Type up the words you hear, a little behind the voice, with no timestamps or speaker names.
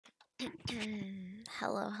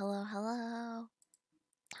Hello, hello, hello.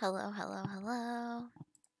 Hello, hello, hello.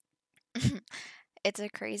 It's a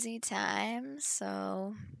crazy time,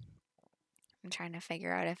 so I'm trying to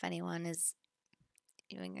figure out if anyone is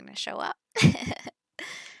even gonna show up.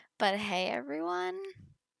 But hey, everyone.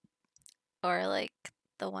 Or like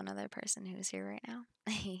the one other person who's here right now.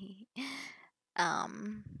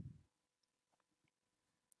 um,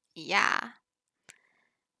 yeah.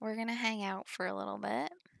 We're gonna hang out for a little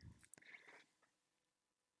bit.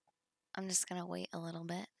 I'm just gonna wait a little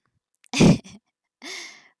bit.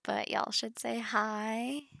 But y'all should say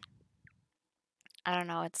hi. I don't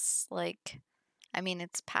know, it's like, I mean,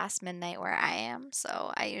 it's past midnight where I am,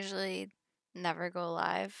 so I usually never go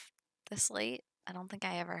live this late. I don't think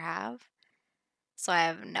I ever have. So I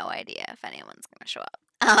have no idea if anyone's gonna show up.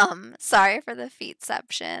 Sorry for the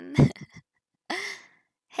feetception.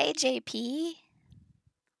 Hey JP,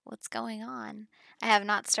 what's going on? I have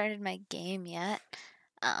not started my game yet.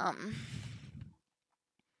 I'm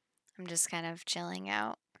just kind of chilling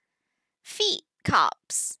out. Feet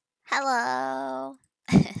cops. Hello.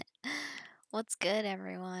 What's good,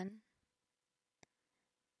 everyone?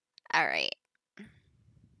 All right.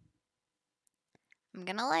 I'm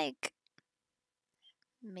gonna like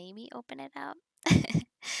maybe open it up.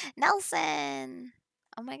 Nelson.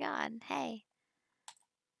 Oh my god. Hey.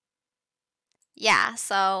 Yeah,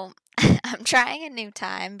 so I'm trying a new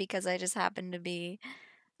time because I just happen to be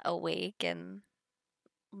awake and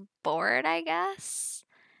bored, I guess.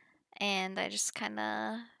 And I just kind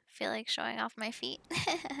of feel like showing off my feet.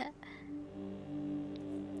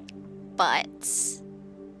 But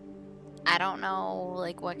I don't know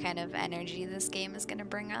like what kind of energy this game is gonna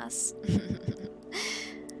bring us.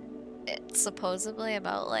 It's supposedly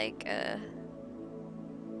about like a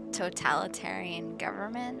totalitarian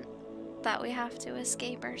government that we have to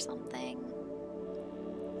escape or something.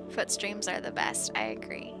 Foot streams are the best, I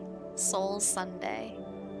agree. Souls Sunday.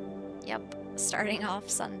 Yep, starting off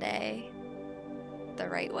Sunday the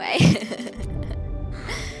right way.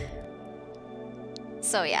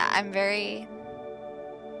 So yeah, I'm very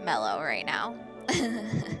mellow right now.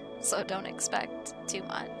 So don't expect too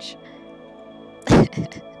much.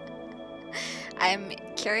 I'm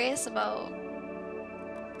curious about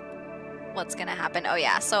what's gonna happen. Oh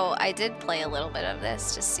yeah, so I did play a little bit of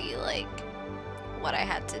this to see like what I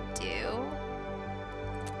had to do.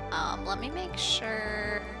 Let me make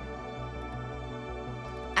sure.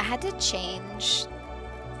 I had to change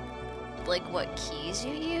like what keys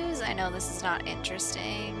you use. I know this is not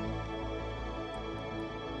interesting,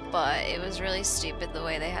 but it was really stupid the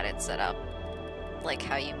way they had it set up, like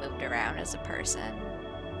how you moved around as a person.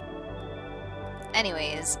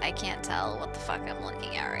 Anyways, I can't tell what the fuck I'm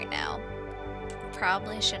looking at right now.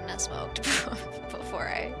 Probably shouldn't have smoked before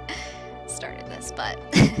I started this, but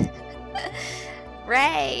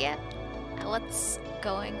Ray, what's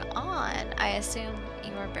going on? I assume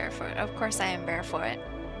you are barefoot. Of course I am barefoot,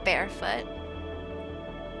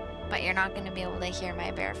 but you're not going to be able to hear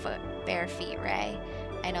my bare feet, Ray.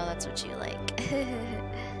 I know that's what you like.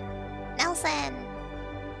 Nelson.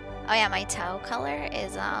 Oh yeah, my toe color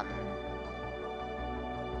is I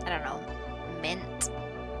don't know, mint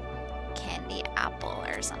candy apple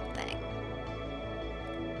or something.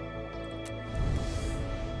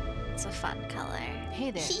 It's a fun color. Hey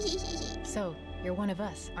there. So, you're one of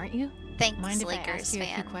us, aren't you? Thanks, Mind if Lakers I ask you a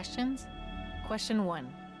few questions? Question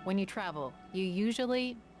 1. When you travel, you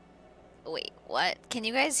usually... Wait, what? Can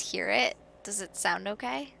you guys hear it? Does it sound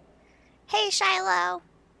okay? Hey, Shiloh!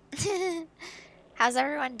 How's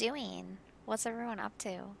everyone doing? What's everyone up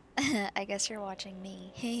to? I guess you're watching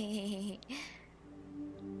me.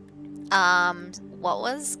 What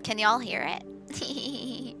was? Can y'all hear it?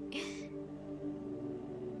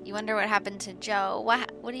 You wonder what happened to Joe.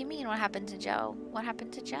 What do you mean what happened to Joe? What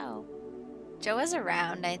happened to Joe? Joe is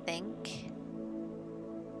around, I think.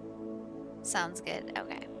 Sounds good.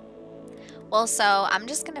 Okay. Well, so I'm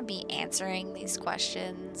just gonna be answering these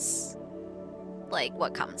questions like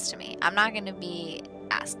what comes to me. I'm not gonna be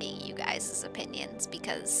asking you guys' opinions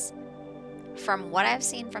because from what I've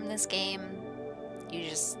seen from this game,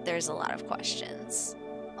 there's a lot of questions.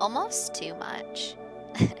 Almost too much.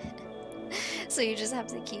 So you just have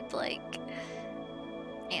to keep like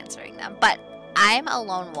answering them. But I'm a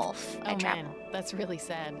lone wolf. Oh man, that's really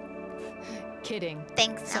sad. Kidding.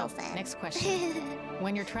 Thanks, So, Nelson. next question.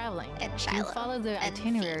 When you're traveling, And do you Shiloh. follow the And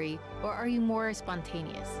itinerary or are you more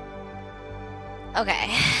spontaneous?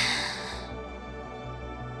 Okay.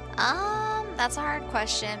 That's a hard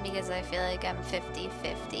question because I feel like I'm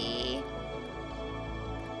 50-50.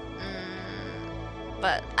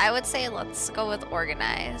 But I would say let's go with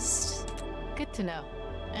organized. Good to know.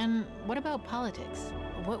 And what about politics?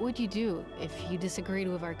 What would you do if you disagreed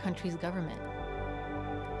with our country's government?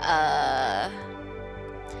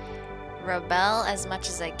 Rebel as much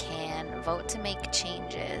as I can, vote to make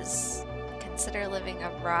changes, consider living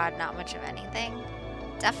abroad, not much of anything.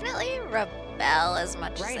 Definitely rebel as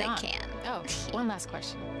much as I can. Oh, one last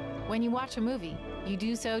question. When you watch a movie, you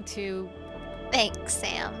do so to... Thanks,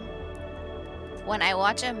 Sam. When I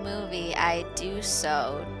watch a movie, I do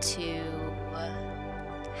so to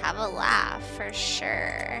have a laugh, for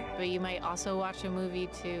sure. But you might also watch a movie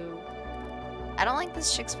to... I don't like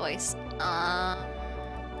this chick's voice.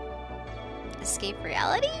 Escape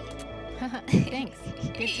reality? Thanks.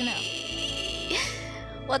 Good to know.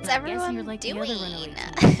 What's I everyone guess you're like doing? The other runaway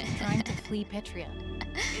teens, trying to flee Petria.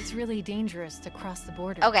 It's really dangerous to cross the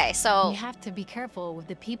border. Okay, so... You have to be careful with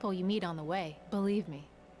the people you meet on the way. Believe me.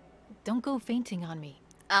 Don't go fainting on me.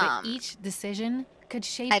 But each decision could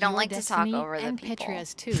shape I don't your like destiny to talk over the and people.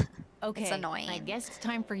 Petria's too. Okay, It's annoying. I guess it's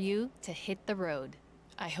time for you to hit the road.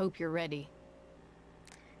 I hope you're ready.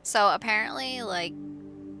 So apparently, like,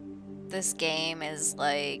 this game is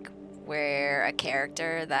like where a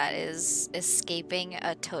character that is escaping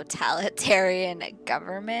a totalitarian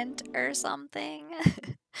government or something,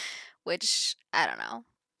 which, I don't know,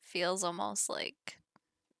 feels almost like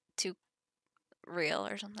too real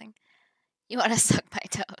or something. You want to suck my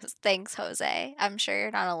toes. Thanks, Jose. I'm sure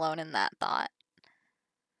you're not alone in that thought.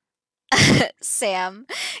 Sam,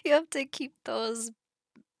 you have to keep those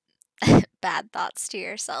bad thoughts to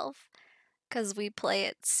yourself, because we play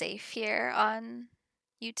it safe here on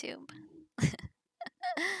YouTube.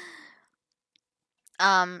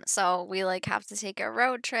 So we like have to take a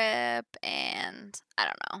road trip, and I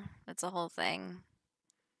don't know. It's a whole thing.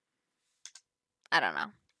 I don't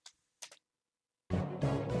know.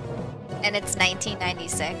 And it's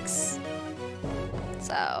 1996.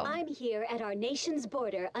 So I'm here at our nation's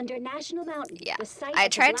border under National Mountain. yeah, the site I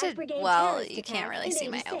of the tried Black to. Brigade Well, terrorist you can't attack really in see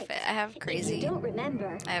my 86. outfit. I have If crazy. you don't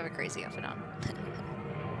remember, I have a crazy outfit on.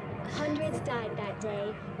 hundreds died that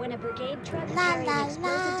day when a brigade truck La, carrying la,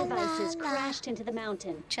 explosive la, devices la. crashed into the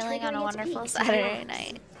mountain, Chilling on a triggering its wonderful peaks Saturday and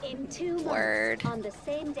night. In 2 months, Word. on the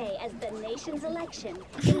same day as the nation's election,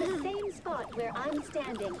 in the same spot where I'm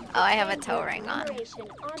standing. Oh, I have a toe ring on.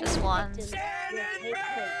 Just one.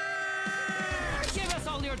 Give us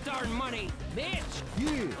all your darn money, bitch!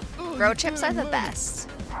 Yeah. Road trips are the best.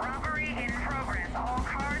 Robbery in progress. All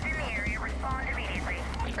cars in the area respond immediately.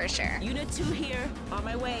 For sure. Unit 2 here. On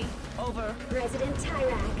my way. Over. President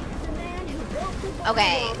Tyrak, the man who built the wall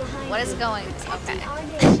Okay, behind what is you, going? protecting Okay. our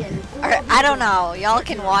nation Or, from I don't everything. know. Y'all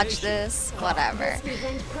can watch this. Whatever. This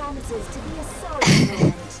event promises to be a solid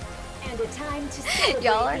moment and a time to celebrate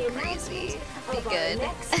Y'all are the crazy. announcement Be of our good.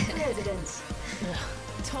 next president.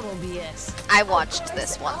 Total BS. I watched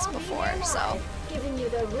this First, once I'll be before, there so live, giving you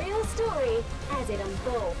the real story as it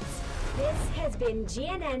unfolds. This has been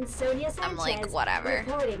GNN Sonia Sanchez I'm like, whatever.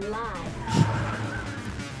 reporting live.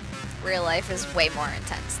 Real life is way more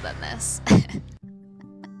intense than this.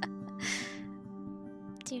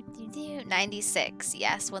 96,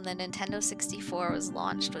 yes, when the Nintendo 64 was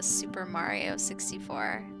launched with Super Mario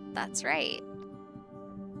 64. That's right.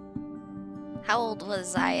 How old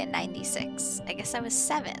was I in 96? I guess I was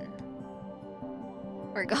 7.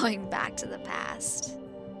 We're going back to the past.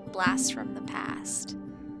 Blast from the past.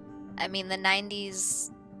 I mean, the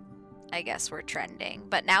 90s, I guess, were trending.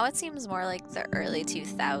 But now it seems more like the early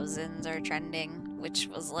 2000s are trending, which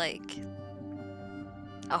was like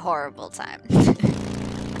a horrible time.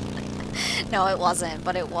 No, it wasn't,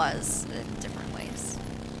 but it was in different ways.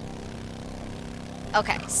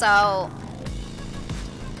 Okay, so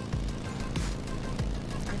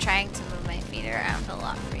I'm trying to move my feet around a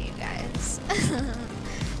lot for you guys.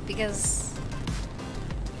 Because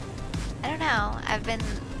I don't know, I've been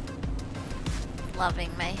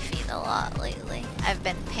loving my feet a lot lately. I've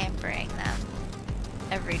been pampering them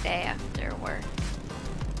every day after work.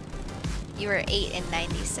 You were 8 in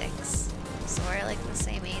 96, so we're like the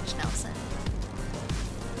same age, Nelson.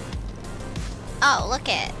 Oh, look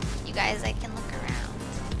it. You guys, I can look around.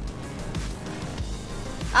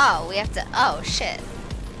 Oh, we have to, oh shit.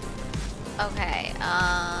 Okay,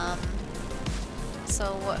 so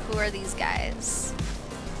who are these guys?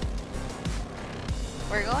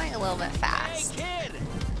 We're going a little bit fast. Hey, kid!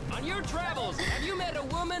 On your travels, have you met a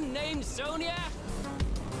woman named Sonia?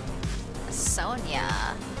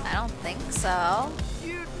 Sonia? I don't think so.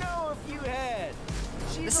 You'd know if you had.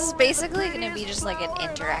 This is basically going to be just like an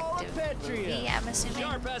interactive movie, I'm assuming.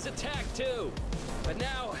 Sharp as a tack, too. But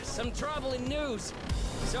now, some troubling news.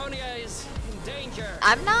 Sonia is in danger.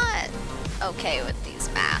 I'm not okay with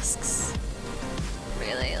these masks.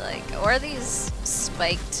 really, like, or these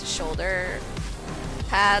spiked shoulder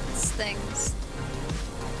pads things.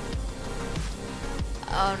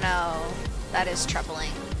 Oh no, that is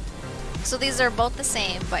troubling. So these are both the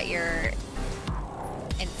same, but your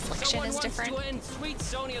infliction is different. To end sweet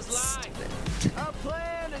Sonia's life. Stupid. Our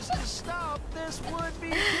plan is to stop this would-be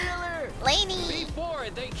killer. Lainey! Before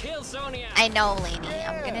they kill Sonia. I know, Lainey.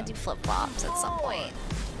 I'm gonna do flip-flops at some point.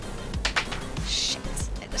 Shit.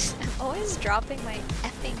 I'm always dropping my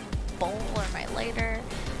effing bowl or my lighter,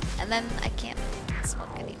 and then I can't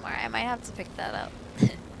smoke anymore. I might have to pick that up.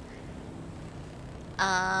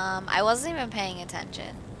 I wasn't even paying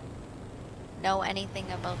attention. Know anything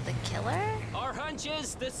about the killer? Our hunch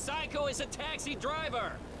is the psycho is a taxi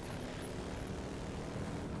driver.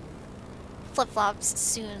 Flip-flops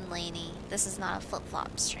soon, Lainey. This is not a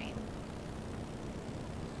flip-flop stream.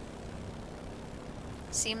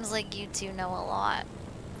 Seems like you two know a lot.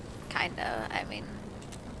 Kinda, I mean...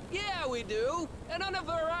 Yeah, we do. And on a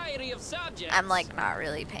variety of subjects. I'm like not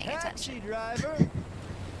really paying Taxi attention. driver.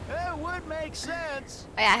 That would make sense.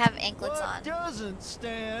 Oh yeah, I have anklets What on. doesn't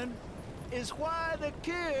stand is why the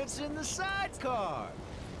kid's in the sidecar.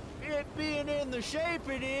 It being in the shape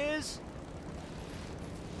it is.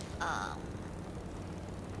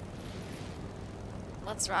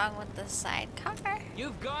 What's wrong with the sidecar?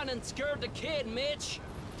 You've gone and scared the kid, Mitch.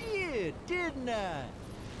 Didn't I?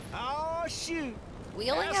 Oh, shoot.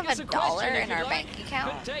 We only Ask have us $1 question if in you'd our like. bank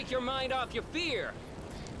account. Could take your mind off your fear.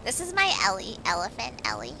 This is my Ellie, elephant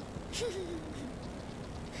Ellie.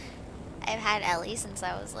 I've had Ellie since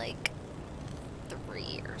I was like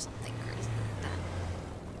 3 or something crazy like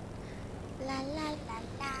that. La la la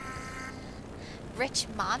la. Rich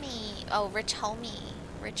mommy. Oh, rich homie.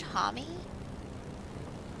 Rich homie?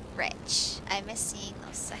 Rich. I miss seeing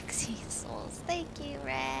those sexy souls. Thank you,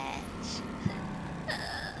 Rich.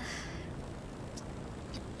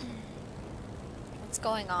 What's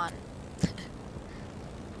going on?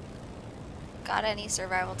 Got any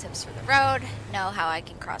survival tips for the road? Know how I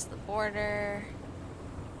can cross the border?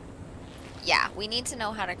 Yeah, we need to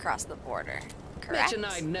know how to cross the border. Correct? Mitch and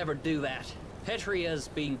I never do that. Petria's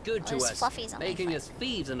been good to There's us, Fluffy's on my making foot. us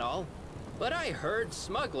thieves and all. But I heard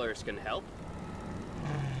smugglers can help.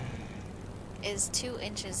 Is 2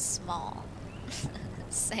 inches small?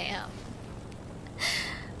 Sam.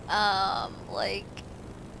 Like,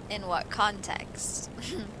 in what context?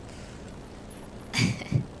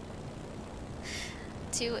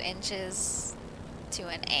 2 inches to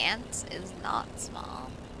an ant is not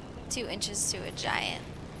small. 2 inches to a giant,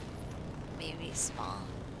 maybe small.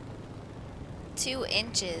 2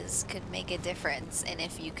 inches could make a difference in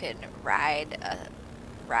if you could ride at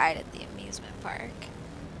the amusement park.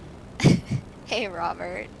 Hey,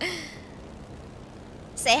 Robert.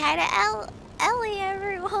 Say hi to Ellie,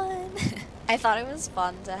 everyone. I thought it was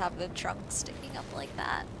fun to have the trunk sticking up like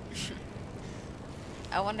that.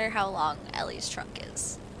 I wonder how long Ellie's trunk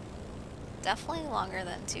is. Definitely longer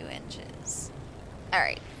than 2 inches.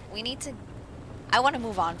 Alright, we need to... I want to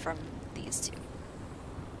move on from these two.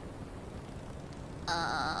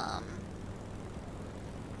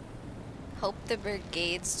 Hope the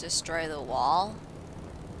brigades destroy the wall.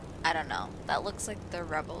 I don't know. That looks like the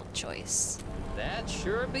rebel choice. That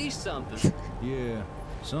sure be something. Yeah,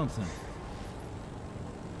 something.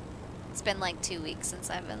 It's been like 2 weeks since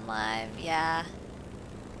I've been live. Yeah.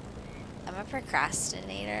 I'm a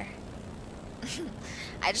procrastinator.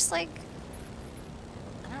 I just like...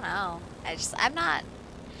 I don't know.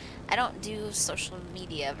 I don't do social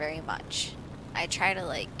media very much. I try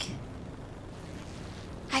to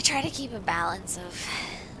keep a balance of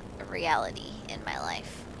reality in my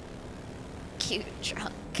life. Cute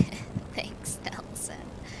drunk. Thanks, Nelson.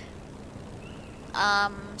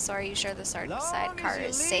 So are you sure the sidecar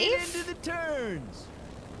is safe? Into the turns.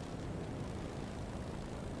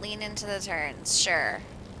 Lean into the turns, sure.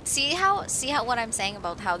 See how what I'm saying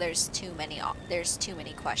about how there's too many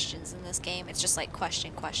questions in this game? It's just like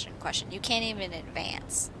question, question, question. You can't even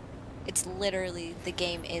advance. It's literally the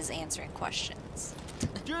game is answering questions.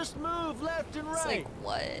 Just move left and right. It's like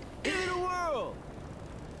what? Give it a whirl.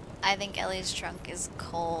 I think Ellie's trunk is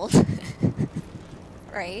cold.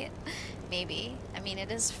 Right? Maybe. I mean,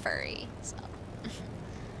 it is furry, so.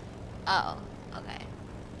 Oh, okay.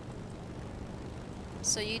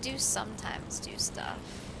 So you do sometimes do stuff.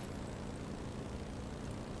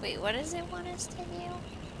 Wait, what does it want us to do?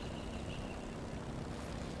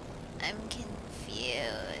 I'm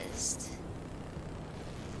confused.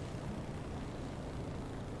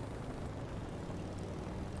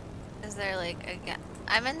 Is there like a gun?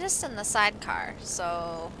 I'm just in the sidecar,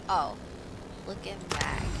 so... Oh. Looking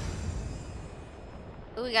back.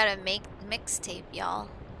 Ooh, we gotta make mixtape, y'all.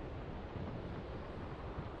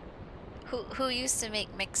 Who used to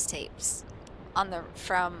make mixtapes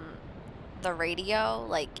from the radio?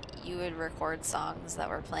 Like, you would record songs that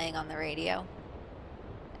were playing on the radio,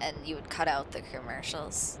 and you would cut out the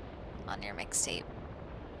commercials on your mixtape.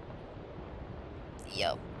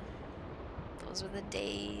 Yo. Those were the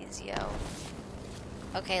days, yo.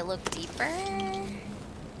 Okay, look deeper.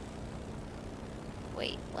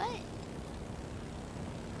 Wait, what?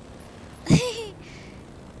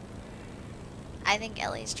 I think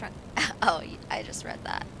Ellie's trunk. Oh, I just read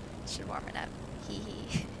that. Should warm it up. Hee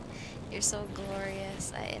hee. You're so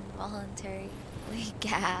glorious. I involuntarily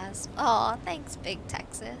gasp. Oh, thanks, Big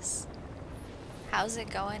Texas. How's it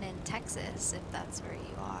going in Texas, if that's where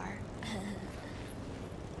you are?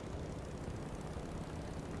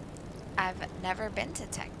 I've never been to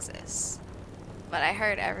Texas, but I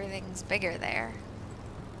heard everything's bigger there.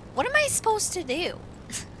 What am I supposed to do?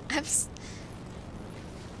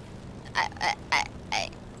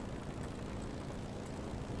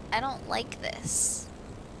 I don't like this.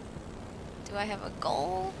 Do I have a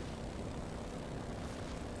goal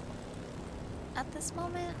at this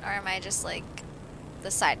moment? Or am I just like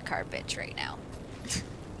the sidecar bitch right now?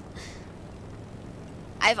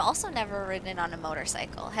 I've also never ridden on a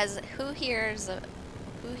motorcycle. Who here is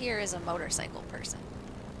a motorcycle person?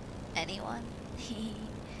 Anyone?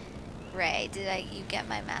 Ray, you get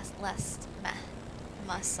my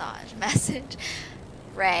massage message?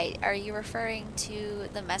 Ray, are you referring to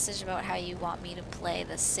the message about how you want me to play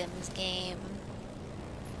the Sims game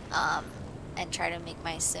and try to make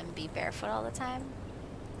my sim be barefoot all the time?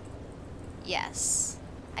 Yes,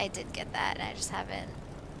 I did get that, and I just haven't.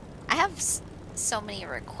 I have so many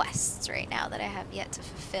requests right now that I have yet to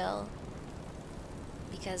fulfill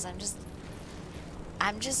because I'm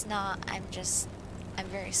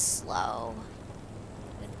very slow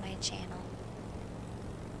with my channel.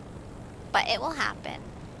 But it will happen.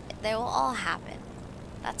 They will all happen.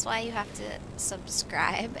 That's why you have to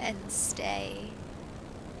subscribe and stay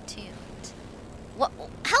tuned. What?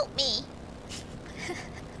 Help me!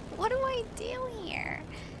 What do I do here?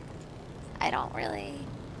 I don't really...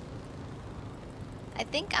 I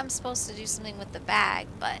think I'm supposed to do something with the bag,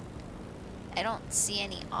 but I don't see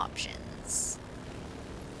any options.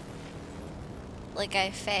 Like, I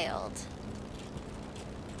failed.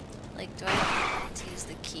 Like, do I have to use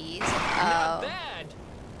the keys? Not bad.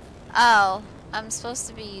 Oh, I'm supposed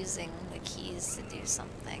to be using the keys to do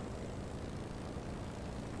something.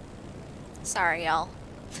 Sorry, y'all.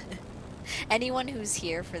 Anyone who's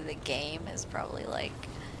here for the game is probably like,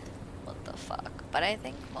 what the fuck? But I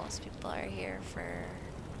think most people are here for...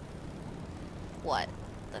 what?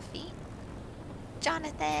 The feet?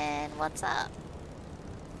 Jonathan, what's up?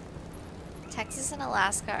 Texas and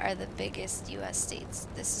Alaska are the biggest U.S. states.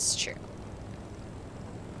 This is true.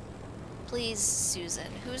 Please, Susan.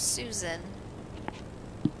 Who's Susan?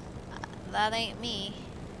 That ain't me.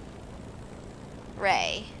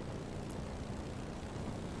 Ray.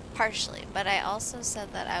 Partially, but I also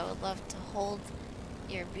said that I would love to hold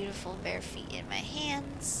your beautiful bare feet in my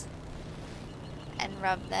hands and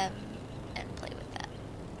rub them and play with them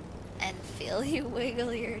and feel you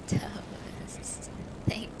wiggle your toes.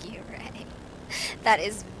 Thank you, Ray. That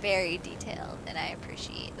is very detailed, and I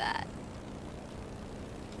appreciate that.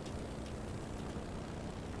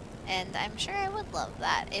 And I'm sure I would love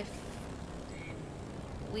that if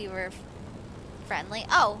we were friendly.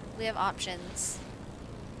 Oh, we have options.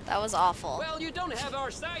 That was awful. Well, you don't have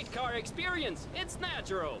our sidecar experience. It's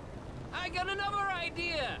natural. I got another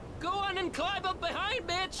idea. Go on and climb up behind,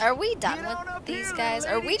 bitch. Are we done with these guys?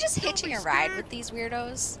 Are we just hitching a ride with these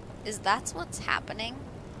weirdos? Is that what's happening?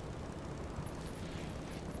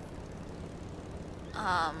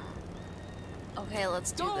 Okay,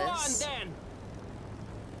 let's do this. Go on, then.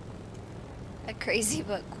 A crazy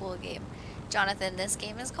but cool game. Jonathan, this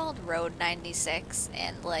game is called Road 96,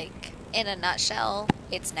 and like, in a nutshell,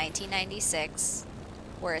 it's 1996.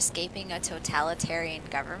 We're escaping a totalitarian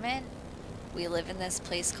government. We live in this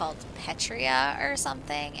place called Petria or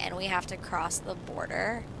something, and we have to cross the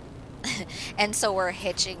border. And so we're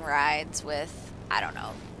hitching rides with, I don't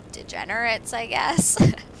know, degenerates, I guess.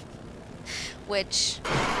 Which,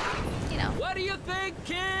 you know. What do you think,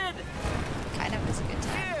 kid? Kind of is a good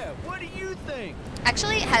time. Yeah, what do you think?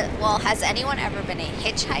 Actually, has anyone ever been a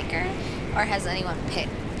hitchhiker? Or has anyone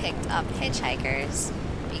picked up hitchhikers?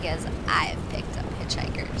 Because I've picked up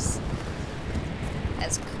hitchhikers.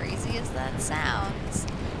 As crazy as that sounds.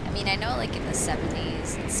 I mean, I know like in the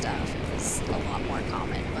 70s and stuff, it was a lot more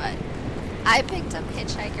common, but I picked up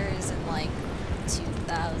hitchhikers in like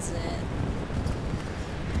 2000.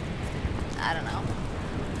 I don't know.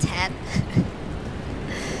 10.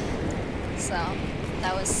 So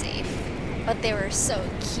that was safe. But they were so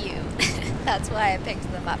cute. That's why I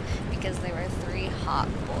picked them up, because they were 3 hot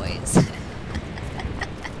boys.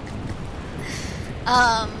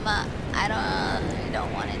 I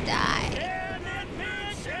don't want to die.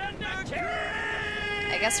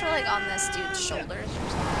 I guess we're like on this dude's shoulders or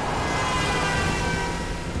something.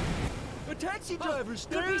 A taxi driver,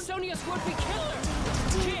 Could be Sonia's would-be killer.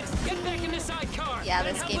 Kids, get back in the sidecar. Yeah,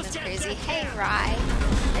 this game is crazy. Hey, Rye.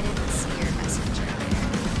 I didn't see your message earlier.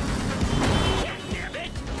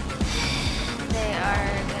 They are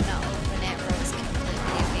gonna open it rose complete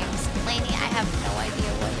video games. Lainey, I have no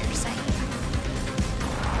idea what you're saying.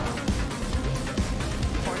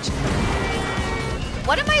 Fortunately.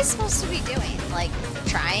 What am I supposed to be doing? Like,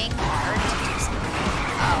 trying hard to do something?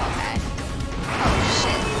 Oh, okay. Oh,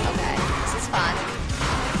 shit. Okay. This is fun.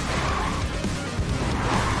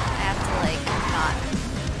 I have to, like, not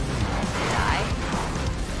die.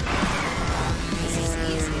 This is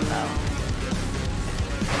easy, though.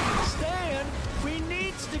 Stan, we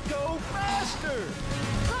needs to go faster.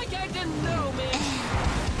 Like I didn't know, man.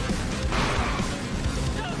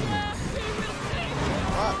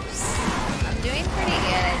 Whoops. I'm doing pretty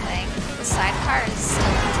good, I think. The sidecar is still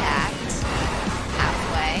intact.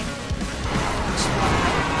 Halfway. Which one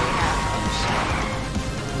do we have? Oh, shit.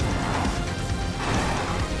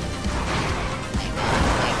 Oh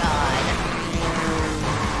my god.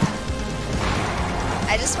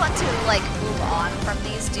 I just want to, like, move on from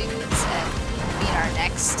these dudes and meet our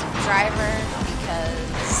next driver,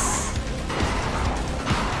 because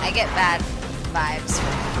I get bad vibes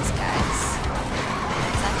from these guys.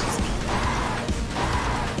 Is that just me?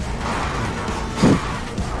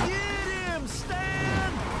 Get him,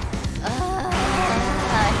 Stan! I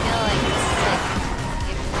feel like this is like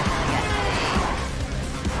giving me like a headache.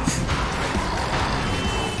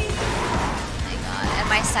 Oh my god. And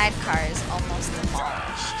my sidecar is almost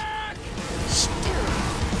demolished. Dude.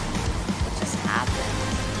 What just happened?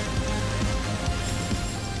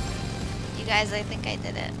 You guys, I think I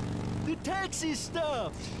did it. The taxi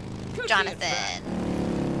stopped. Jonathan.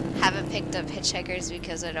 Haven't picked up Hitchhikers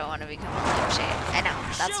because I don't want to become a lampshade. I know,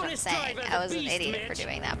 that's what I'm saying. I was an idiot for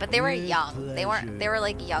doing that. But they were young. They were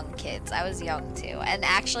like young kids. I was young too. And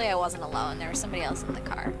actually I wasn't alone. There was somebody else in the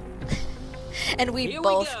car. And we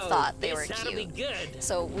both thought they were cute.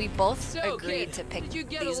 So we both agreed to pick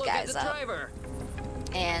these guys up.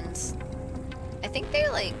 And I think they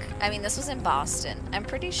like, I mean, this was in Boston. I'm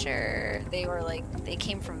pretty sure they were like, they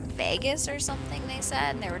came from Vegas or something, they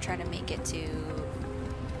said, and they were trying to make it to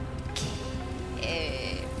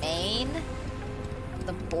Maine,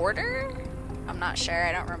 the border? I'm not sure,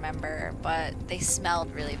 I don't remember, but they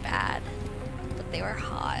smelled really bad, but they were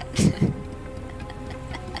hot.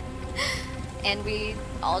 And we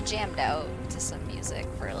all jammed out to some music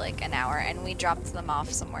for like an hour, and we dropped them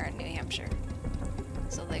off somewhere in New Hampshire.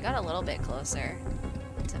 So they got a little bit closer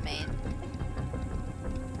to Maine.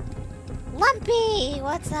 Lumpy,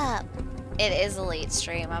 what's up? It is a late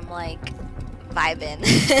stream. I'm like vibing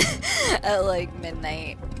at like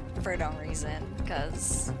midnight for no reason,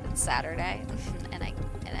 because it's Saturday and I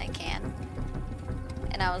can.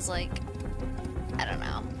 And I was like, I don't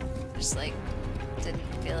know, just like didn't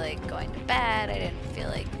feel like going to bed. I didn't feel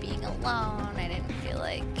like being alone. I didn't feel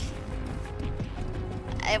like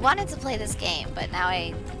I wanted to play this game, but now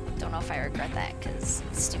I don't know if I regret that because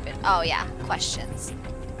it's stupid. Oh yeah, questions.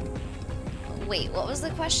 Wait, what was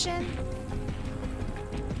the question?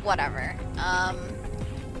 Whatever.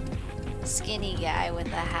 Skinny guy with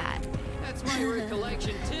a hat. That's my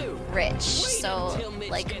recollection too. Rich. So,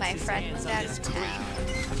 like, my friend moved out of town.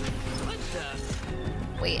 What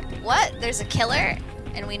the? Wait, what? There's a killer?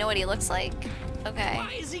 And we know what he looks like. Okay.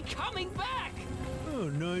 Why is he coming back? Oh,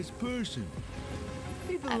 nice person.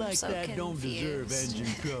 People I'm like so that don't deserve confused.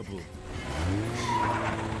 engine trouble.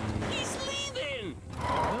 He's leaving.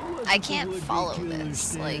 I can't follow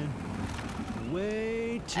this. Like,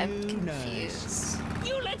 way too I'm nice. confused.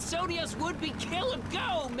 You let Sonia's would-be killer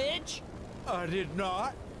go, Mitch. I did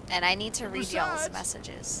not. And I need to read y'all's Besides,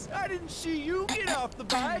 messages. I didn't see you get off the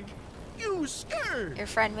bike. You was scared. Your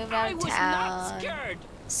friend moved I out of was town not scared.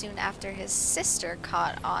 soon after his sister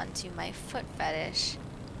caught on to my foot fetish.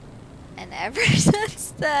 And ever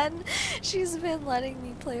since then, she's been letting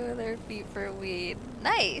me play with her feet for weed.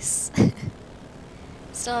 Nice!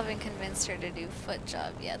 Still haven't convinced her to do foot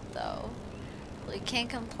job yet, though. Well, you can't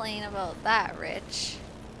complain about that, Rich.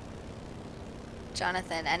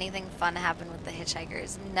 Jonathan, anything fun happened with the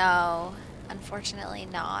hitchhikers? No, unfortunately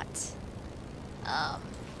not. No.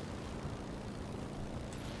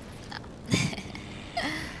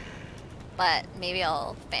 But maybe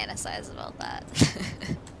I'll fantasize about that.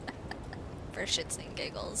 For shits and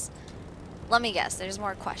giggles. Let me guess, there's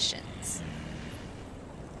more questions.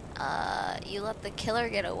 You let the killer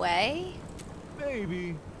get away?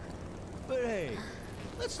 Maybe. But hey,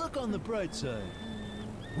 let's look on the bright side.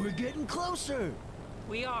 We're getting closer.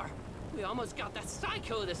 We are. We almost got that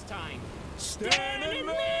psycho this time. Stan and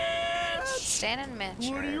Mitch! Stan and Mitch.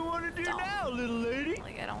 What do you want to do now, little lady?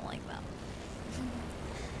 Like, I don't like them.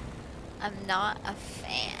 I'm not a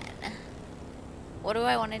fan. What do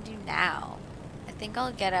I want to do now? I think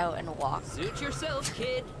I'll get out and walk. Suit yourself,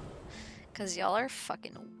 kid. Cause y'all are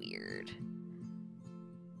fucking weird.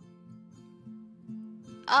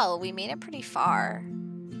 Oh, we made it pretty far.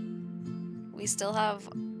 We still have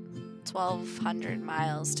 1,200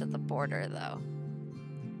 miles to the border, though.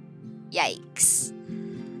 Yikes.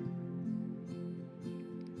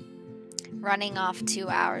 Running off 2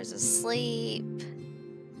 hours of sleep.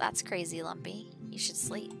 That's crazy, Lumpy. You should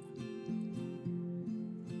sleep.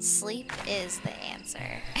 Sleep is the answer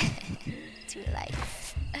to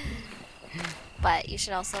life. But you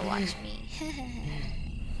should also watch me.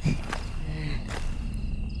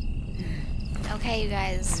 Okay, you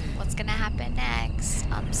guys, what's gonna happen next?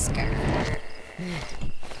 I'm scared.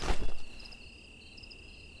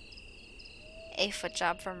 A foot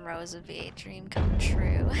job from Rose would be a dream come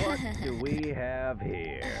true. What do we have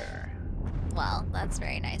here? Well, that's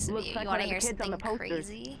very nice of Looks you. like You one want to of the hear kids on something the posters.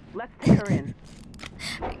 crazy? Let's take her in.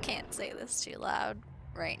 I can't say this too loud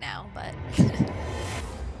right now, but...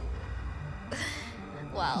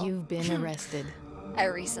 Well... You've been arrested. I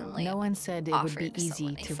recently No one said it would be offered easy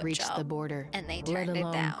someone a to foot reach job, the border, and they let turned it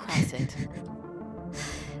alone down. cross it.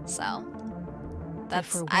 So... But That's...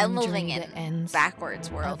 for I'm one living journey in that ends, backwards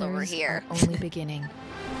world over others here. are only beginning.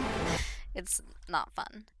 It's not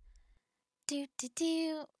fun. Do.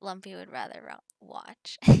 Lumpy would rather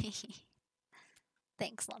watch.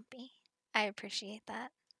 Thanks, Lumpy. I appreciate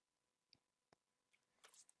that.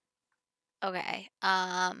 Okay.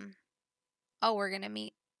 Oh, we're gonna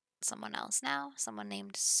meet someone else now. Someone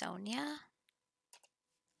named Sonia.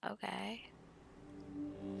 Okay.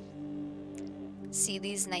 See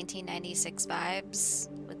these 1996 vibes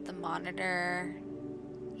with the monitor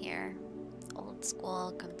here. Old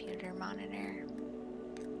school computer monitor.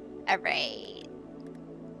 Alright.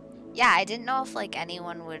 Yeah, I didn't know if like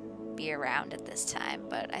anyone would be around at this time,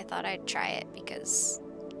 but I thought I'd try it because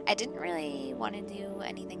I didn't really want to do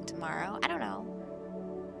anything tomorrow. I don't know.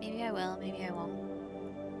 Maybe I will, maybe I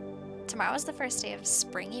won't. Tomorrow's the first day of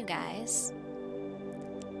spring, you guys.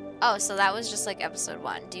 Oh, so that was just like episode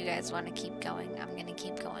 1. Do you guys want to keep going? I'm gonna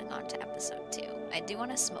keep going on to episode 2. I do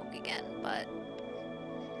want to smoke again, but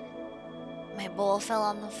my bowl fell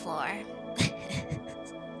on the floor.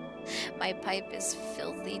 My pipe is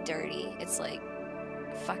filthy dirty. It's like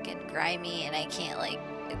fucking grimy and I can't like,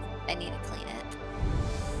 I need to clean it.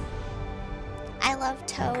 I love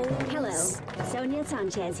toes. Hello, Sonia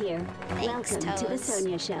Sanchez here. Thanks, Welcome to the Toes.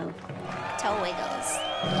 Sonia Show. Toe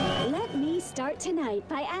wiggles. Let me start tonight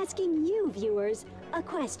by asking you, viewers, a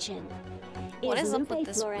question. What is up Lupe with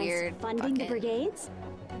this Flores weird funding the fucking brigades?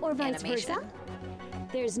 Or vice animation? versa?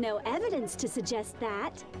 There's no evidence to suggest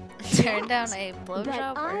that. Turn down a But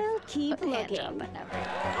blowjob I'll or keep a hand looking. job, but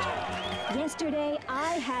never. Yesterday,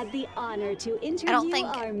 I had the honor to interview I don't think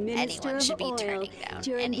our Minister anyone should of be Oil turning down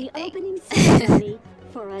during anything. the opening ceremony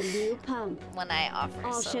for a new pump. When I offer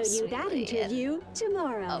I'll so show you that sweetly and interview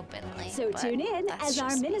tomorrow. openly. So but tune in that's as our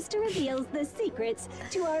just me. minister reveals the secrets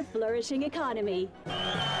to our flourishing economy.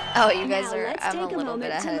 Oh, you guys Now, are. let's I'm a take a little bit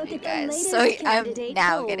moment to ahead of look you at the guys, so latest I'm candidate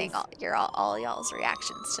now polls. getting all y'all's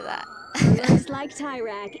reactions to that. Looks like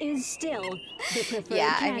Tyrak is still the preferred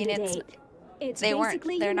Yeah, I mean, candidate. It's they weren't-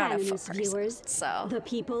 basically they're not a unanimous, foot person, viewers. so. The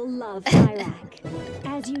people love Tyrak.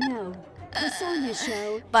 As you know, the Sonia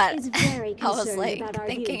Show But is very I concerned was like about our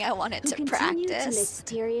thinking youth I wanted who to continue to practice.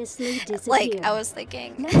 mysteriously disappear. Like I was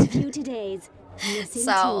thinking. Let's view today's missing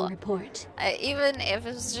So, teen report. Even if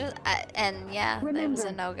it was just, and yeah, it Remember, was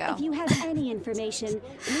a no-go. if you have any information,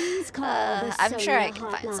 please call the I'm sure I Sonia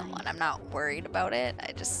can find hotline. someone. I'm not worried about it.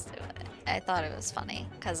 I thought it was funny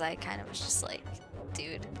because I kind of was just like,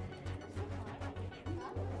 dude.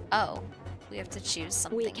 Oh, we have to choose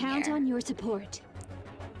something We count here. on your support.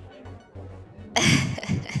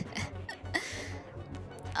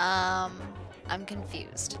 I'm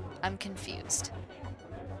confused.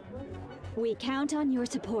 We count on your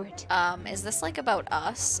support. Is this like about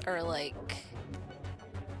us or like?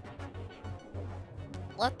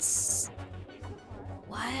 Let's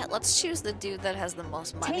choose the dude that has the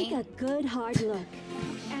most money. Take a good hard look.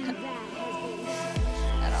 And that has been...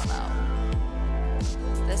 I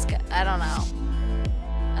don't know. This guy. I don't know.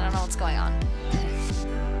 I I don't know what's going on.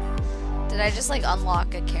 Did I just like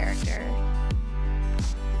unlock a character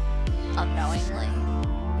unknowingly?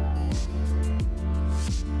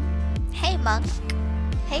 Hey Monk.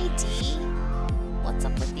 Hey D. What's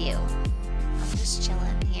up with you? I'm just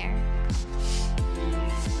chilling here.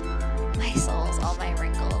 My soles, all my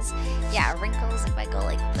wrinkles. Yeah, wrinkles if I go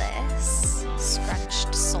like this.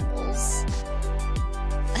 Scrunched soles.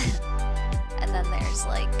 And then there's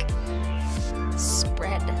like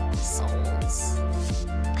spread soles.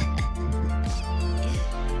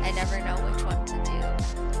 I never know which one to do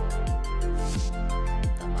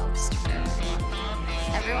the most for everyone.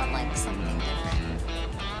 Everyone likes something different.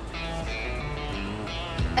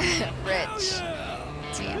 Rich.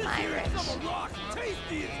 TMI Rich.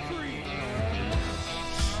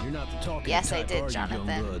 Yes, I did,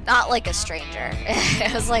 Jonathan. Not like a stranger.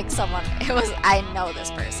 It was like someone. It was. I know this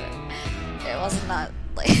person. It wasn't not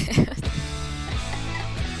like.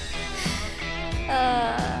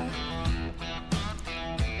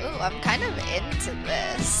 Ooh, I'm kind of into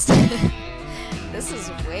this. This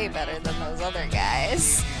is way better than those other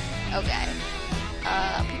guys. Okay.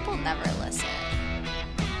 People never listen.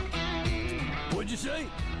 What'd you say?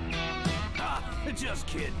 Ah, just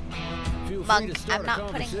kidding. Monk, I'm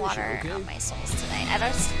not putting water on my soles tonight.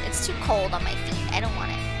 It's too cold on my feet. I don't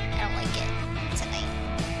want it. I don't like it tonight.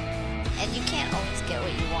 And you can't always get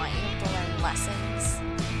what you want. You have to learn lessons.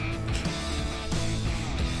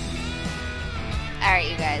 Alright,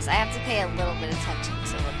 you guys. I have to pay a little bit of attention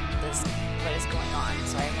to what is going on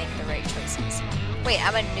so I make the right choices. Wait,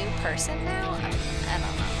 I'm a new person now? I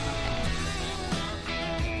don't know.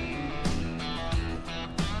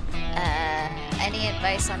 Any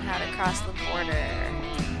advice on how to cross the border?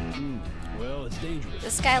 Well, it's dangerous.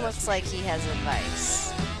 This guy looks like he has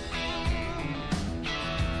advice.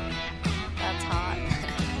 That's hot.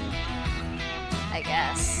 I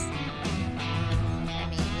guess. I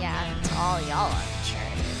mean, yeah, to all y'all, I'm sure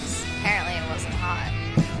it is. Apparently it wasn't hot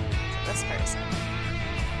to this person.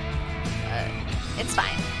 But it's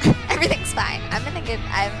fine. Everything's fine.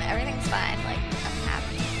 Everything's fine. Like, I'm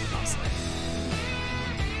happy mostly.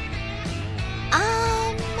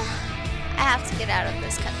 I have to get out of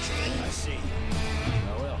this country. I see.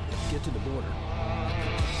 Oh well, get to the border.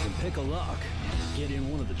 And pick a lock. Get in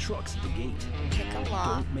one of the trucks at the gate. Pick a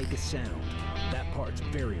lock. Don't make a sound. That part's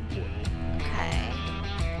very important. Okay.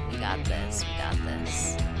 We got this. We got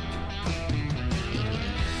this. Maybe.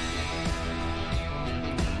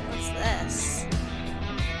 What's this?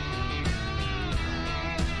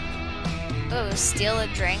 Oh, steal a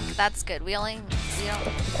drink. That's good. We need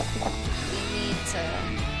to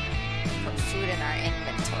put food in our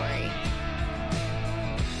inventory.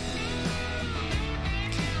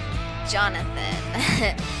 Jonathan.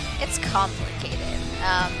 It's complicated.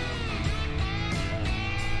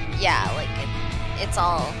 Yeah, like it's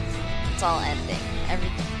all ending.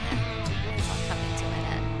 Everything is all coming to an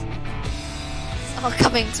end. It's all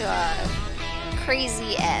coming to a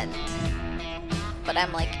crazy end. But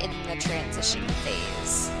I'm like in the transition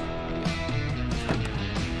phase.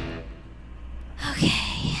 Okay.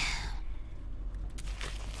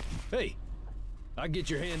 Hey, I'd get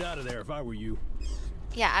your hand out of there if I were you.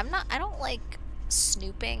 Yeah, I don't like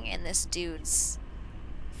snooping in this dude's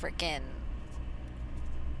frickin',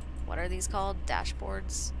 what are these called?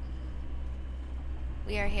 Dashboards?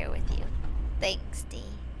 We are here with you. Thanks, D.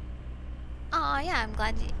 Aw, yeah, I'm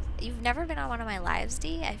glad you've never been on one of my lives,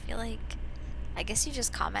 D. I guess you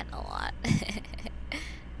just comment a lot.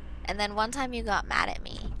 And then one time you got mad at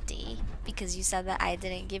me, D, because you said that I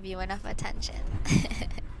didn't give you enough attention.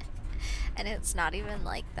 And it's not even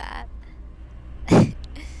like that.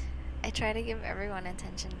 I try to give everyone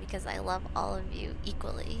attention because I love all of you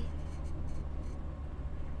equally.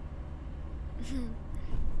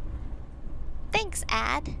 Thanks,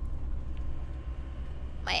 Ad.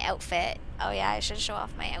 My outfit. Oh yeah, I should show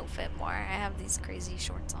off my outfit more. I have these crazy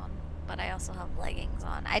shorts on, but I also have leggings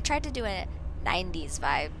on. I tried to do a 90s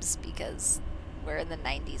vibes because we're in the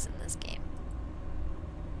 90s in this game.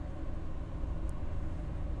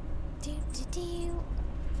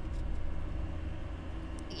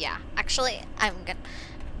 Yeah, actually, I'm gonna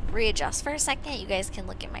readjust for a second. You guys can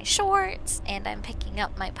look at my shorts, and I'm picking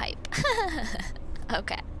up my pipe.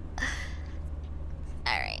 Okay.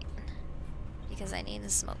 Alright. Because I need to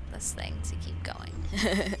smoke this thing to keep going.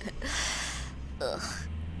 Ugh.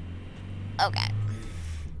 Okay.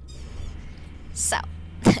 So.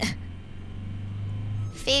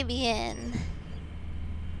 Fabian.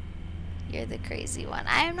 You're the crazy one.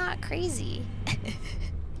 I am not crazy.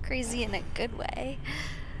 Crazy in a good way.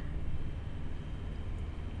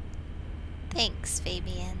 Thanks,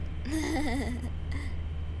 Fabian.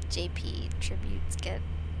 JP tributes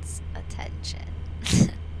gets attention.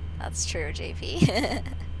 That's true, JP.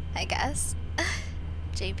 I guess.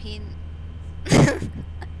 JP.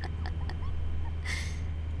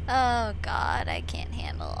 Oh god, I can't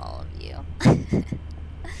handle all of you.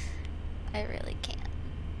 I really can't.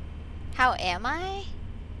 How am I?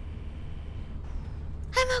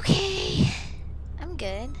 I'm okay. I'm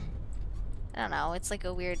good. I don't know, it's like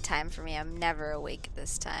a weird time for me. I'm never awake at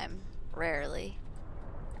this time. Rarely.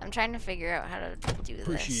 I'm trying to figure out how to do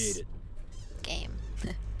this game.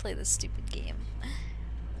 Play this stupid game.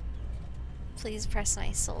 Please press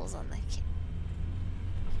my soles on the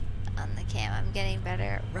cam. I'm getting better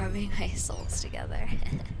at rubbing my soles together.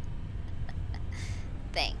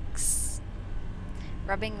 Thanks.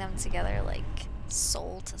 Rubbing them together like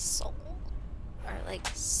soul to soul. Or like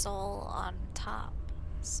soul on top.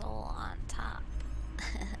 Soul on top.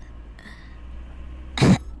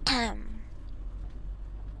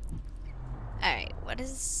 Alright, what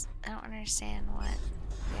is... I don't understand what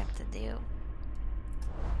we have to do.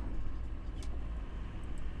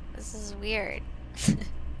 This is weird.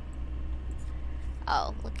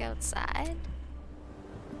 Oh, look outside.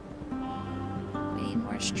 We need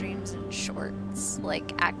more streams and shorts.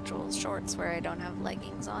 Like actual shorts where I don't have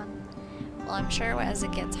leggings on. Well, I'm sure as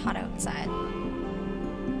it gets hot outside.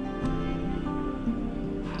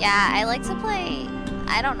 Yeah, I like to play...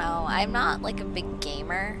 I don't know. I'm not like a big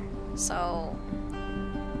gamer. So...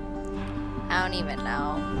 I don't even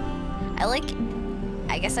know.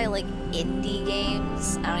 I guess I like indie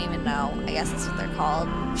games. I don't even know. I guess that's what they're called.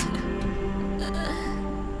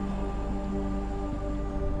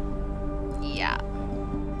 Yeah.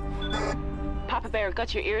 Papa Bear,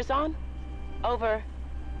 got your ears on? Over.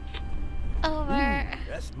 Over.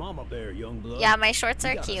 That's Mama Bear, young blood. Yeah, my shorts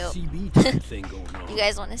are cute. You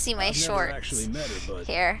guys want to see my shorts?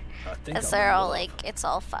 Here. Because they're all like, it's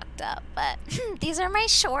all fucked up. But these are my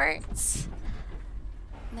shorts.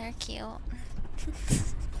 They're cute.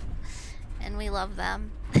 And we love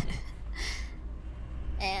them.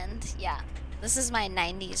 And yeah, this is my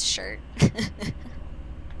 90s shirt.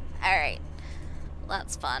 Alright.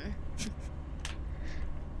 That's fun.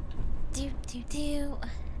 Do.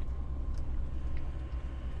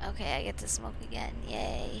 Okay, I get to smoke again.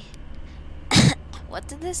 Yay. What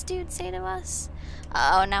did this dude say to us?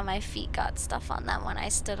 Oh, now my feet got stuff on them when I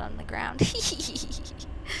stood on the ground.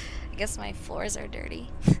 I guess my floors are dirty.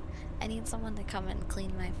 I need someone to come and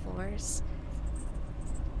clean my floors.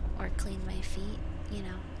 Or clean my feet, you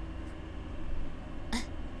know.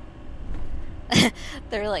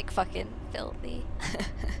 They're like fucking filthy.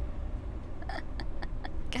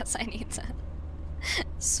 Guess I need to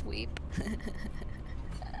sweep.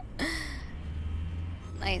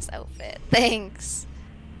 Nice outfit. Thanks.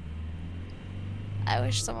 I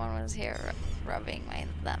wish someone was here rubbing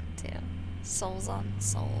them too. Soles on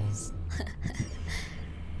soles.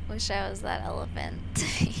 Wish I was that elephant.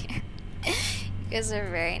 You guys are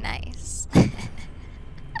very nice.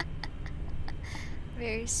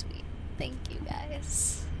 Very sweet. Thank you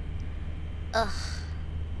guys. Ugh.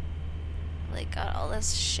 Like got all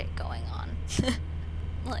this shit going on.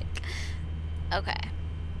 Like, okay.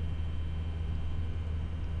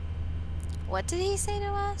 What did he say to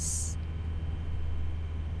us?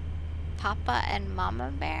 Papa and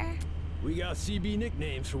Mama Bear? We got CB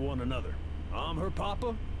nicknames for one another. I'm her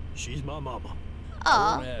papa, she's my mama.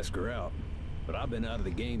 Aw. I want to ask her out, but I've been out of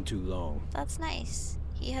the game too long. That's nice.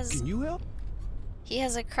 Can you help? He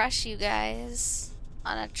has a crush, you guys,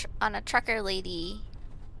 on a trucker lady.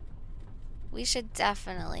 We should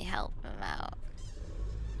definitely help him out.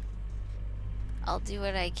 I'll do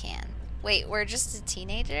what I can. Wait, we're just a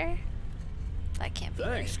teenager? That can't be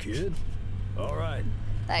right. Thanks, kid. All right.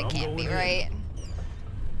 That can't be right.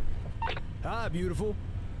 Hi, beautiful.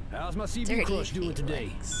 How's my CB Dirty crush doing today?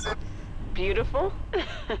 Felix. Beautiful?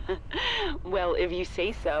 Well, if you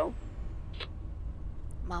say so.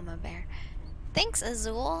 Mama Bear. Thanks,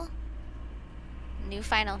 Azul. New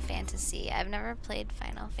Final Fantasy. I've never played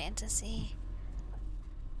Final Fantasy.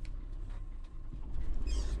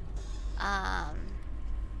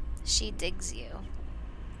 She digs you.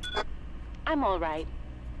 I'm all right.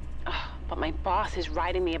 Ugh, but my boss is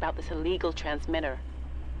writing me about this illegal transmitter.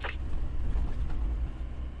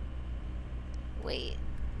 Wait.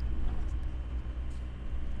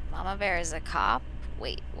 Mama Bear is a cop?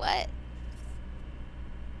 Wait, what?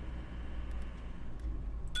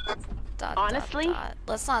 Honestly,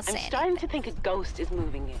 Let's not say I'm starting to think a ghost is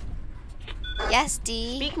moving it. Yes,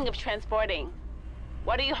 D. Speaking of transporting,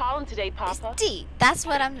 What are you hauling today, Papa? D, that's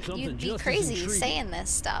what I'm. Something You'd be just as crazy intriguing. saying this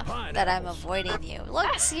stuff that I'm avoiding you.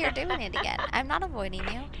 Look, see, you're doing it again. I'm not avoiding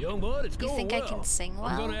you. Young bud, it's You going think well. I can sing well?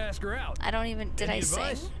 I'm gonna ask her out. I don't even. Did Any I sing?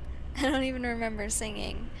 advice? I don't even remember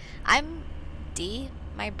singing. I'm D.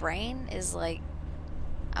 My brain is like,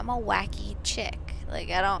 I'm a wacky chick. Like,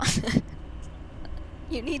 I don't.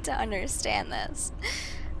 You need to understand this.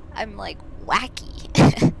 I'm like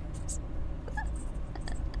wacky.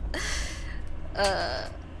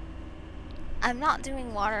 I'm not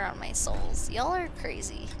doing water on my souls. Y'all are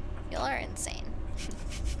crazy. Y'all are insane.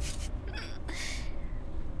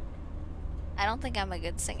 I don't think I'm a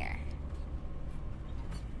good singer.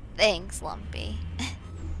 Thanks, Lumpy.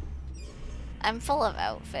 I'm full of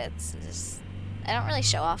outfits. I don't really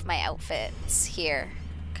show off my outfits here,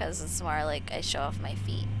 because it's more like I show off my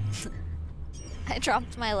feet. I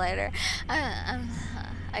dropped my lighter.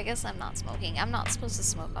 I guess I'm not smoking. I'm not supposed to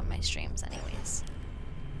smoke on my streams anyways.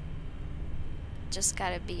 Just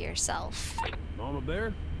gotta be yourself. Mama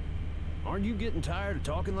Bear, aren't you getting tired of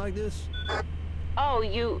talking like this? Oh,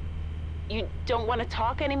 you don't want to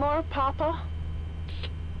talk anymore, Papa?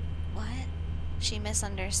 What? She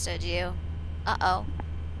misunderstood you. Uh-oh.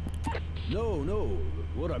 No.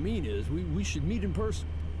 What I mean is, we should meet in person.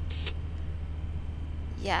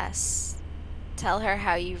 Yes. Tell her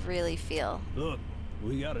how you really feel. Look,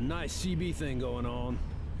 we got a nice CB thing going on,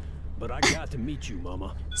 but I got to meet you,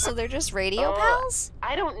 Mama. So they're just radio pals?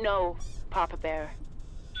 I don't know, Papa Bear.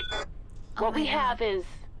 What we have is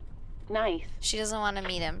nice. She doesn't want to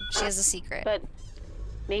meet him. She has a secret. But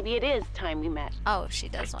maybe it is time we met. Oh, she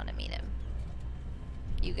does want to meet him.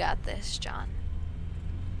 You got this, John.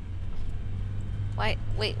 Wait,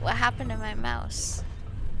 what happened to my mouse?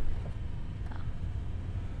 Oh.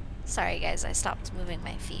 Sorry, guys, I stopped moving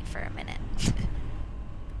my feet for a minute.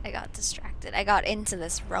 I got distracted. I got into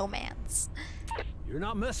this romance. You're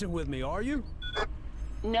not messing with me, are you?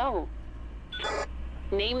 No.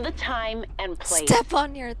 Name the time and place. Step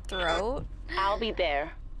on your throat? I'll be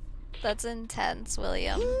there. That's intense,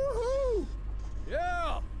 William. Woohoo!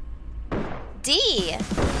 Yeah! D!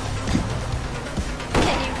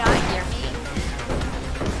 Can you not hear me?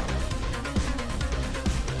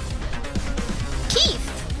 Keith!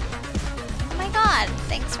 Oh my god,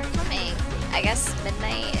 thanks for coming. I guess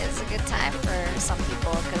midnight is a good time for some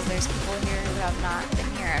people because there's people here who have not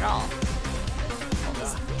been here at all. What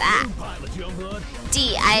was that? Pilot, young blood.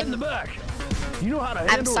 D, Get in the back. You know how to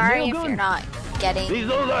handle I'm sorry a nail if gun? you're not getting These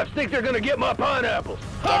low-life sticks are gonna get my pineapples.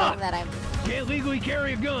 getting that I'm... Can't legally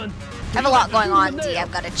carry a gun. I have a lot going on, D.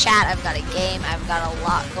 I've got a chat, I've got a game, I've got a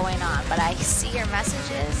lot going on. But I see your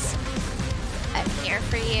messages. I'm here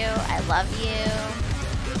for you. I love you.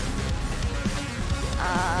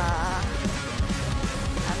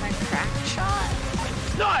 I'm a crack shot.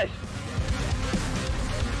 Nice!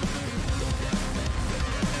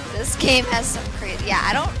 This game has some crazy...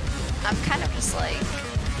 Yeah, I'm kind of just like...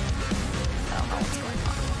 I don't know what's going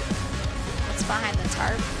on. What's behind the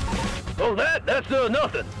tarp? Oh, that's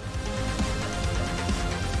nothing.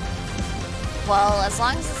 Well, as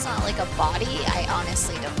long as it's not like a body, I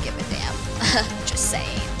honestly don't give a damn. Just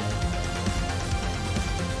saying.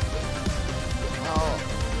 Well,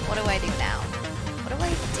 what do I do now? What do I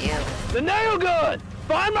do? The nail gun!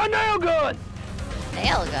 Find my nail gun!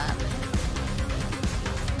 Nail gun?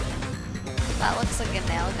 That looks like a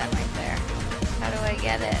nail gun right there. How do I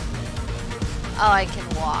get it? Oh, I can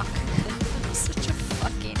walk. I'm such a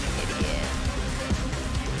fucking idiot.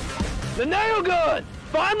 The nail gun!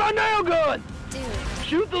 Find my nail gun! Dude.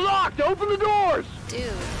 Shoot the lock to open the doors!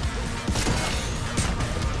 Dude.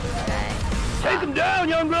 Okay. Take them down,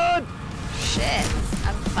 young blood! Shit.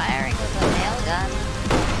 I'm firing with a nail gun.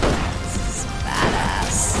 This is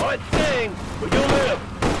badass. Might sting, but you'll live.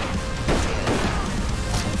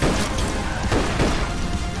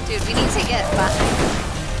 Dude, we need to get behind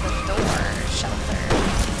the door shelter.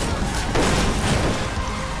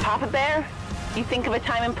 Papa Bear, you think of a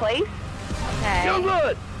time and place? Okay. Young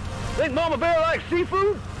blood! Think Mama Bear likes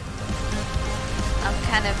seafood? I'm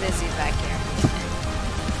kind of busy back here.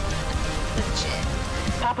 Legit.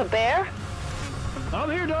 Papa Bear? I'm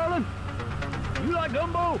here, darling. You like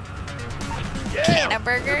gumbo? Yeah!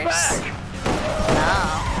 Cannaburgers? No.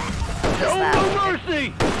 What is Show that? no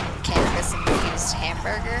mercy! Cannabis-infused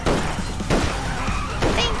hamburger?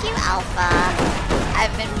 Thank you, Alpha.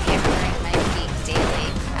 I've been pampering my feet daily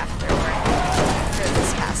after work for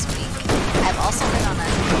this past week. I've also been on a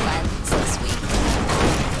cleanse this week.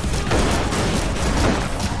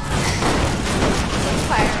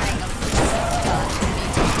 Firing a me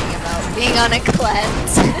talking about being on a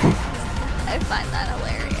cleanse. I find that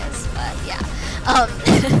hilarious, but yeah.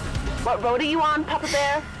 What road are you on, Papa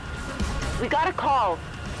Bear? We got a call.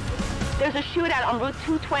 There's a shootout on Route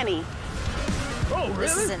 220. Oh, really?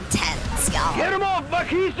 This is intense, y'all. Get him off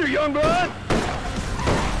Buckeister, young blood!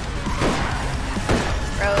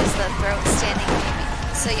 Rose, the throat standing baby.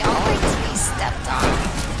 So y'all like to be stepped on.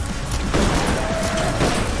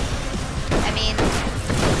 I mean,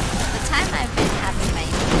 the time I've been having my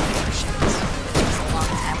abortions, which was a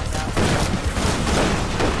long time ago,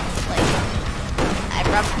 like, I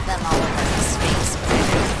rubbed them all over his face, but I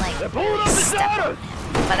didn't like really step on him.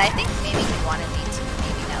 But I think maybe he wanted me to,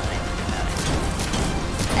 maybe now that I think about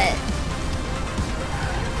it.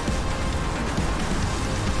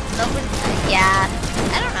 Nobody, yeah,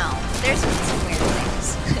 I don't know. There's been some weird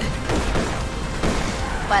things.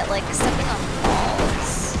 But like stepping on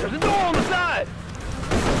balls. There's a door on the side!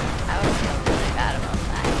 I would feel really bad about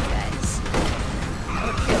that, you guys. I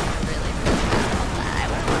would feel really, really bad about that. I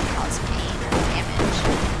wouldn't want to cause pain or damage.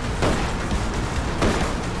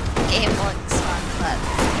 Game looks fun, but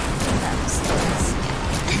that was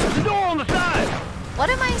yeah. There's a door on the side! What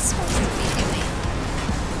am I supposed to be doing?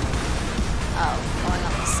 Oh, going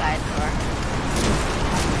on the side door.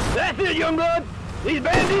 That's it, young blood! These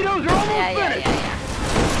banditos are almost finished! Yeah.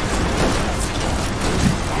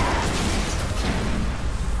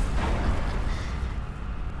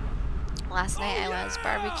 Last night I was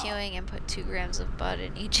barbecuing and put 2 grams of bud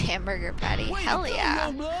in each hamburger patty. Hell yeah.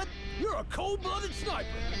 Young blood. You're a cold-blooded sniper.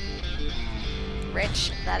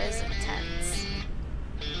 Rich, that is intense.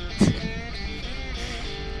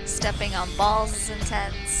 Stepping on balls is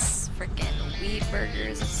intense. Freaking weed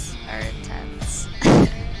burgers are intense.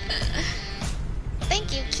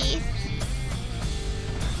 Thank you, Keith.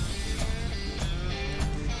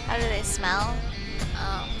 How do they smell?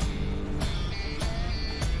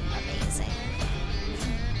 Amazing.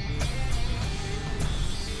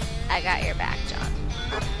 I got your back, John.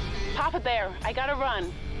 Papa Bear, I gotta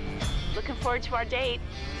run. Looking forward to our date.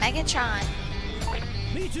 Megatron.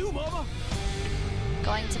 Me too, Mama.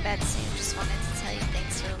 Going to bed soon. Just wanted to tell you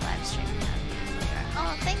thanks for the live stream.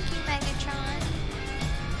 Oh, thank you, Megatron.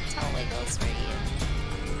 Tell Wiggles for you.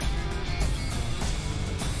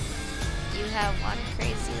 You have one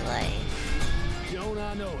crazy life. Don't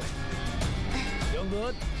I know it? Young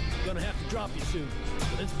blood, gonna have to drop you soon,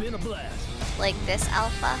 but it's been a blast. Like this,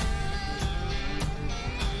 Alpha.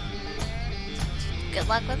 Good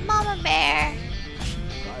luck with Mama Bear.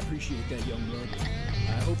 I appreciate that, young blood.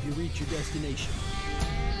 I hope you reach your destination.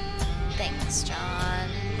 Thanks, John.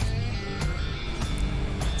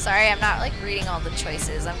 Sorry, I'm not like reading all the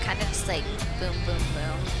choices. I'm kind of just like boom, boom,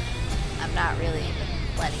 boom. I'm not really even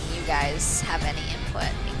letting you guys have any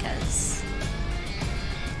input because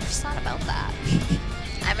I'm just not about that.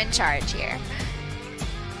 I'm in charge here.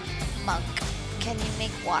 Monk, can you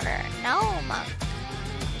make water? No, Monk.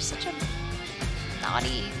 You're such a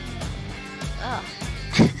naughty. Ugh.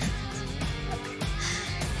 You're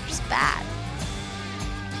just bad.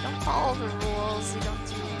 You don't follow the rules. You don't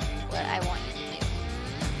do what I want you to do.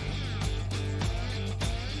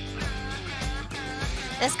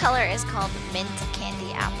 This color is called Mint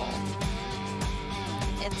Candy Apple.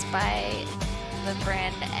 It's by the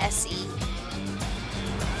brand SE.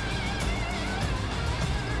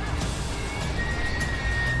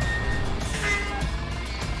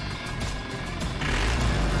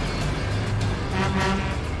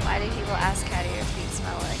 Why do people ask how do your feet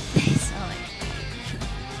smell like? They smell like feet.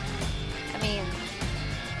 I mean,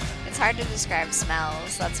 it's hard to describe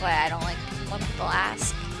smells. That's why I don't like when people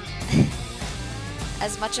ask.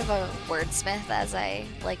 As much of a wordsmith as I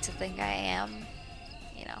like to think I am,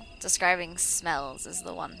 you know, describing smells is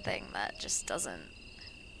the one thing that just doesn't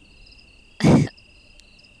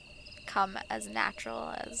come as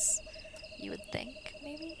natural as you would think,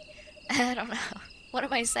 maybe? I don't know. What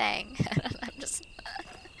am I saying? I'm just...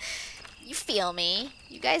 You feel me.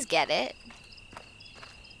 You guys get it.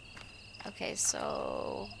 Okay,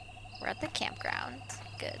 so... We're at the campground.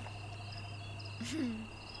 Good.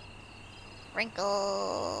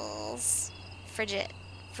 Wrinkles. Frigid.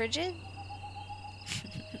 Frigid?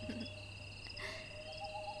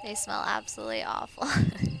 They smell absolutely awful.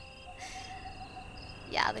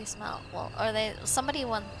 Yeah, they smell well. Or they. Somebody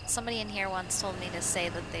in here once told me to say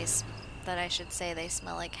that that I should say they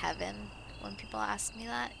smell like heaven when people ask me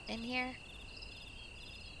that in here.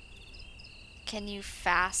 Can you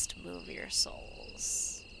fast move your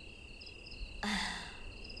souls?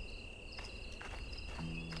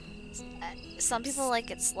 Some people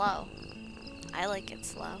like it slow. I like it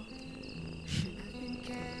slow.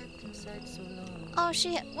 Oh,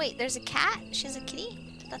 wait, there's a cat? She has a kitty?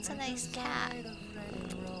 That's a nice cat.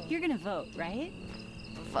 You're gonna vote, right?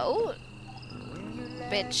 Vote?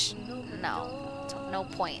 bitch, no. No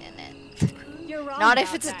point in it. You're wrong Not if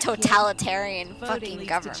about it's a that, totalitarian kid. Voting fucking leads to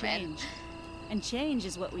government. change. And change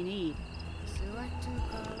is what we need.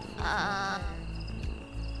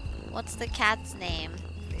 What's the cat's name?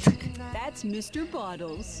 That's Mr.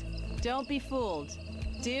 Bottles. Don't be fooled.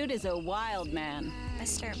 Dude is a wild man.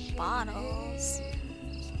 Mr. Bottles.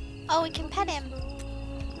 Oh, we can pet him.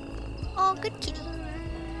 Oh, good kitty.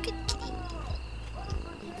 Good kitty.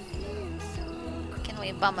 Can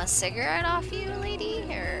we bum a cigarette off you, lady?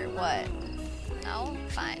 Or what? No?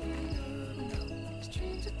 Fine.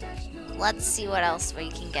 Let's see what else we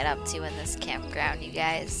can get up to in this campground, you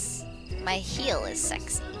guys. My heel is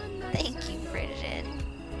sexy. Thank you, Bridget.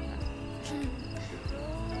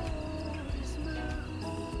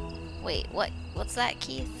 Wait, what's that,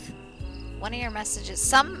 Keith? One of your messages.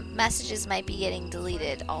 Some messages might be getting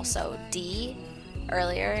deleted. Also, D,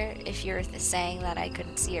 earlier, if you're saying that I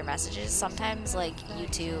couldn't see your messages, sometimes, like,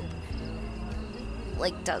 YouTube,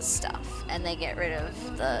 like, does stuff, and they get rid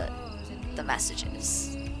of the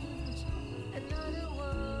messages.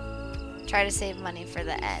 Try to save money for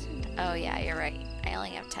the end. Oh, yeah, you're right. I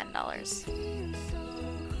only have $10.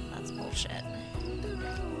 That's bullshit.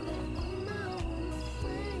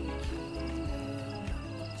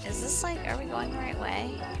 Is this like, are we going the right way?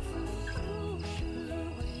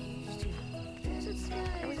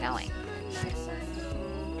 Where are we going?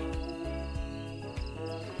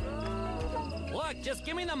 Look, just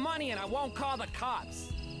give me the money and I won't call the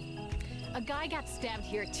cops. A guy got stabbed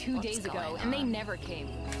here 2 What's days ago, going and they on? never came.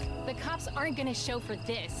 The cops aren't gonna show for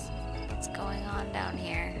this. What's going on down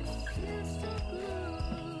here?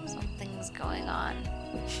 Something's going on.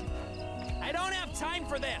 I don't have time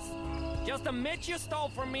for this. Just admit you stole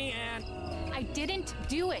from me and... I didn't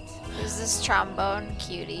do it. Who's this trombone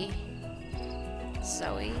cutie?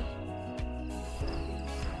 Zoe?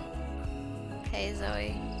 Hey,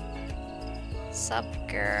 Zoe. Sup,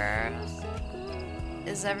 girl?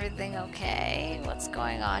 Is everything okay? What's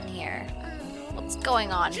going on here? What's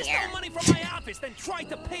going on She here? stole money from my office, then tried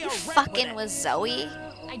to pay You our rent fucking with with Zoe?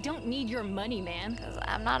 I don't need your money, man. Because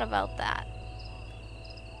I'm not about that.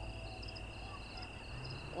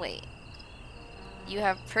 Wait. You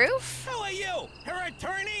have proof? Who are you? Her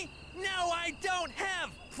attorney? No, I don't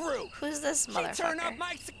have proof. Who's this She turned off motherfucker?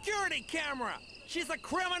 my security camera. She's a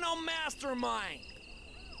criminal mastermind.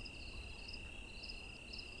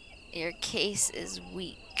 Your case is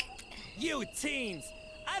weak. You teens.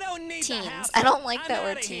 I don't need the Teens. hassle. I don't like I'm that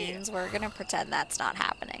we're outta here. teens. We're gonna pretend that's not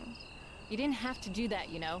happening. You didn't have to do that,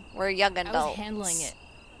 you know. We're young I adults. was handling it.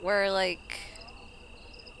 We're like,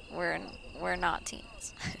 we're not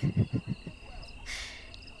teens.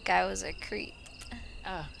 Guy was a creep.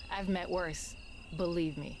 I've met worse.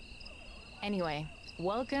 Believe me. Anyway,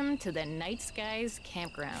 welcome to the Night Skies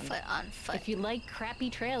Campground. Foot on foot. If you like crappy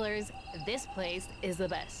trailers, this place is the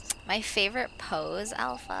best. My favorite pose,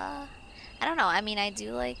 Alpha. I don't know. I mean, I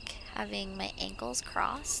do like having my ankles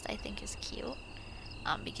crossed. I think is cute.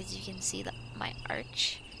 Because you can see my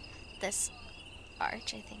arch. This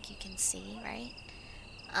arch, I think you can see, right?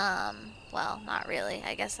 Well, not really.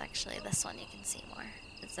 I guess actually this one you can see more.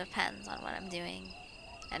 It depends on what I'm doing.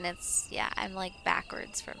 And it's, yeah, I'm like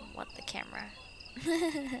backwards from what the camera.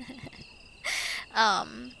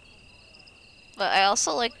 But I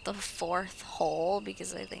also like the fourth hole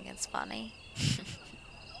because I think it's funny.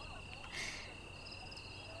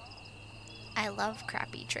 I love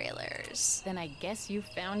crappy trailers. Then I guess you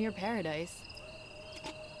found your paradise.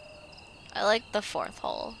 I like the fourth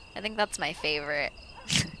hole. I think that's my favorite.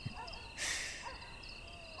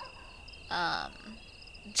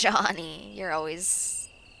 Johnny,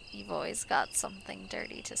 you've always got something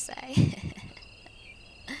dirty to say.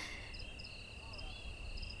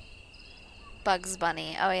 Bugs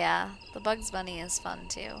Bunny. Oh yeah, the Bugs Bunny is fun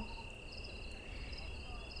too.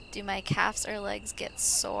 Do my calves or legs get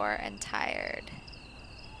sore and tired?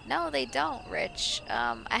 No, they don't, Rich.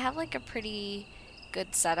 I have like a pretty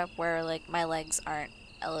good setup where like my legs aren't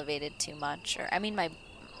elevated too much, or I mean my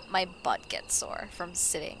butt gets sore from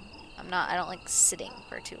sitting. I don't like sitting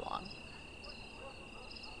for too long.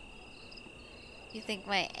 You think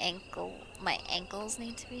my ankles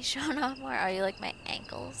need to be shown off more? Are you like my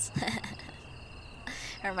ankles?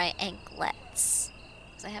 Or my anklets?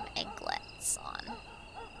 Because I have anklets on.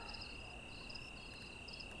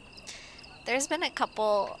 There's been a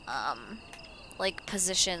couple, like,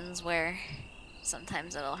 positions where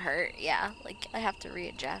sometimes it'll hurt. Yeah, like, I have to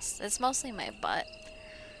readjust. It's mostly my butt.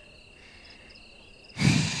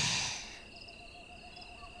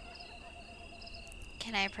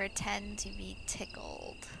 Can I pretend to be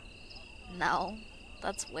tickled? No.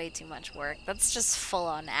 That's way too much work. That's just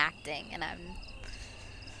full-on acting, and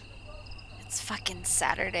It's fucking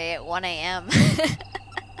Saturday at 1 a.m.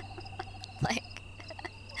 Like,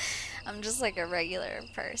 I'm just like a regular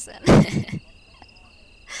person.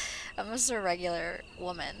 I'm just a regular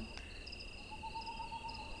woman.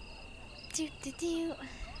 Do.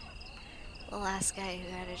 The last guy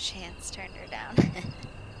who had a chance turned her down.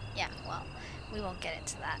 Yeah, well, we won't get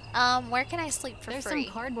into that. Where can I sleep for There's free?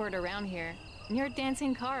 some cardboard around here. Near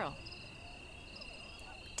Dancing Carl.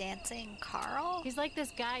 Dancing Carl? He's like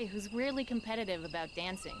this guy who's weirdly competitive about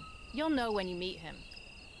dancing. You'll know when you meet him.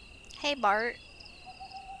 Hey, Bart.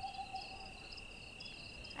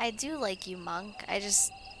 I do like you, Monk. I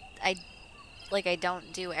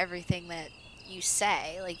don't do everything that you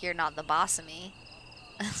say. Like, you're not the boss of me.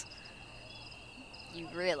 You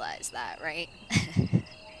realize that, right?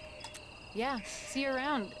 Yeah, see you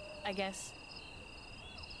around, I guess.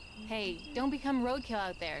 Hey, don't become roadkill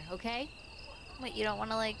out there, okay? Wait, you don't want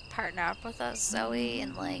to, like, partner up with us, Zoe?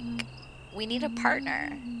 And, like, we need a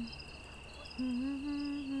partner.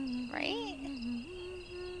 Right?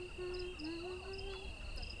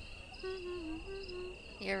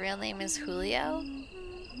 Your real name is Julio?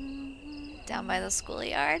 Down by the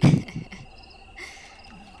schoolyard?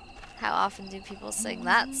 How often do people sing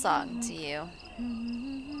that song to you?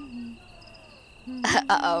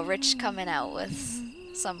 Uh-oh, Rich coming out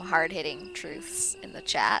with some hard-hitting truths in the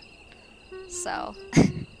chat. So.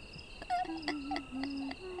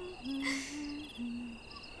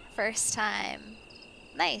 First time.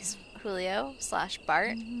 Nice, Julio /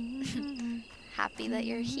 Bart. Happy that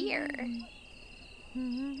you're here.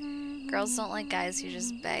 Girls don't like guys who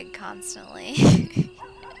just beg constantly.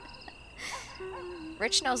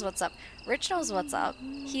 Rich knows what's up. Rich knows what's up.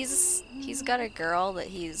 He's got a girl that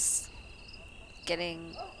he's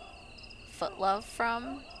getting foot love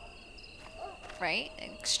from, right? In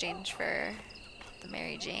exchange for the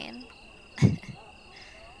Mary Jane.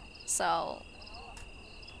 So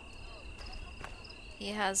he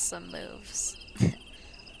has some moves.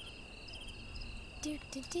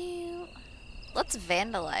 Let's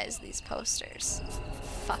vandalize these posters.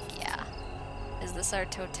 Fuck yeah. Is this our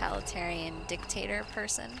totalitarian dictator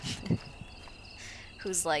person?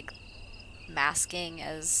 Who's like masking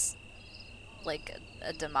as like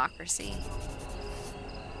a democracy?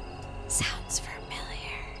 Sounds familiar.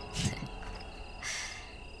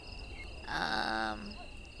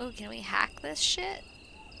 Ooh, can we hack this shit?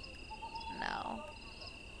 No.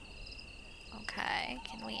 Okay,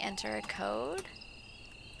 can we enter a code?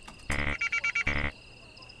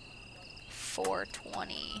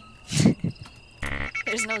 420.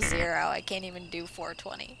 There's no 0. I can't even do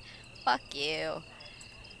 420. Fuck you.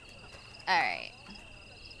 Alright.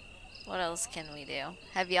 What else can we do?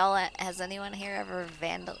 Has anyone here ever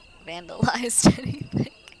vandalized anything?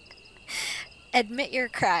 Admit your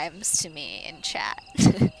crimes to me in chat.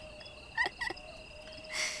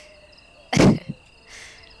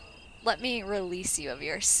 Let me release you of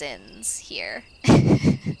your sins here.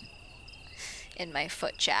 In my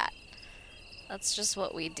foot chat. That's just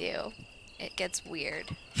what we do. It gets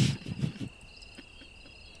weird.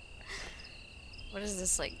 What is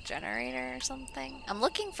this, like, generator or something? I'm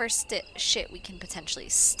looking for shit we can potentially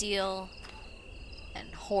steal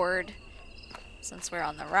and hoard since we're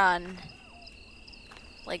on the run.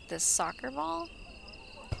 Like this soccer ball?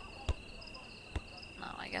 No,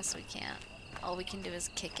 I guess we can't. All we can do is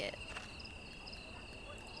kick it.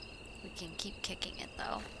 We can keep kicking it,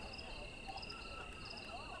 though.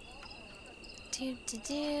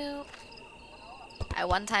 I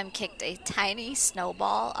one time kicked a tiny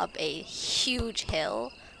snowball up a huge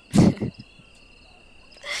hill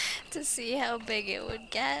to see how big it would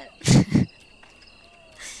get.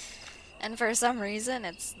 And for some reason,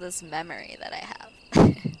 it's this memory that I have.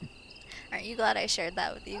 Aren't you glad I shared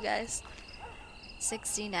that with you guys?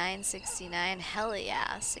 69, 69, hell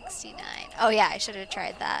yeah, 69. Oh yeah, I should have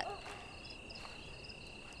tried that.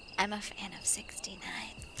 I'm a fan of 69.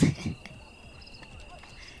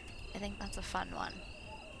 I think that's a fun one.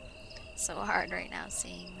 So hard right now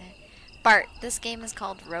seeing that. Bart, this game is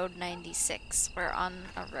called Road 96. We're on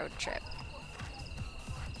a road trip.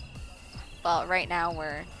 Well, right now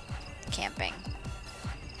we're camping.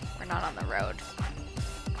 We're not on the road.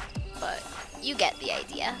 But you get the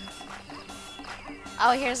idea.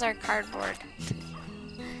 Oh, here's our cardboard.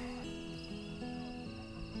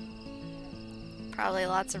 Probably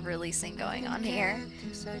lots of releasing going on here.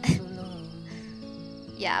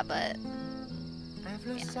 Yeah, but yeah.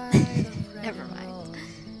 Never mind.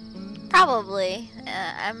 Probably.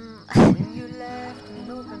 I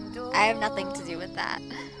have nothing to do with that.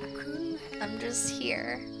 I'm just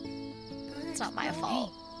here. It's not my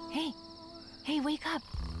fault. Hey, wake up.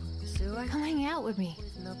 Come hang out with me.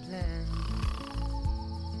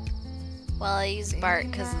 Well, I use Bart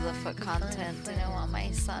because of the foot content. I don't want my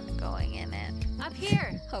son going in it. Up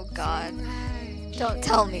here. Oh God. Don't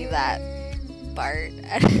tell me that, Bart.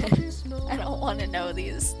 I don't want to know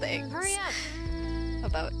these things. Hurry up.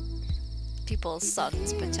 About people's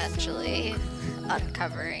sons potentially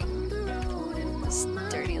uncovering this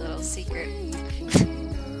dirty little secret.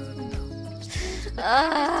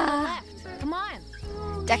 Left. Come on.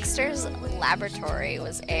 Dexter's Laboratory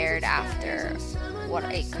was aired after What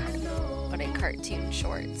a Cartoon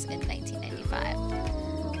shorts in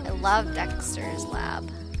 1995. I love Dexter's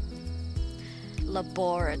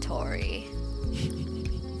Laboratory.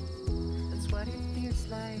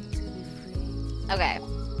 Okay,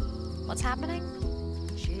 what's happening?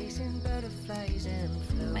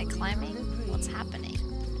 Am I climbing? What's happening?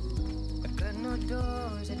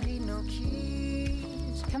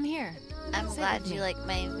 Come here. I'm glad you like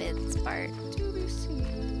my vids, Bart.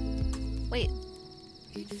 Wait.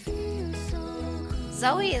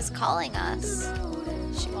 Zoe is calling us.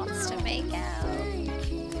 She wants to make out.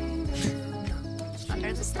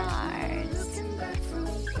 Under the stars.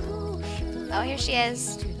 Oh, here she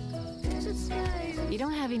is. You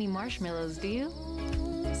don't have any marshmallows, do you?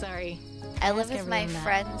 Sorry. I live with my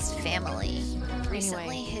friend's family. Recently,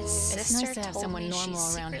 Anyway, his it's sister nice to have told someone me normal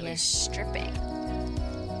she's around secretly here. stripping.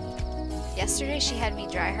 Yesterday, she had me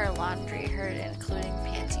dry her laundry, including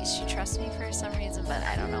panties. She trusts me for some reason, but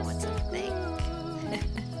I don't know what to think.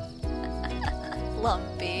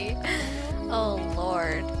 Lumpy. Oh,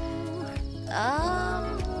 Lord.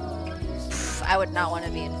 I would not want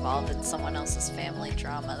to be involved in someone else's family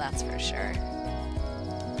drama, that's for sure.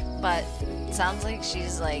 But it sounds like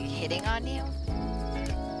she's like hitting on you.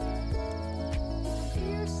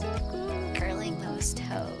 Curling those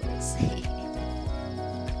toes.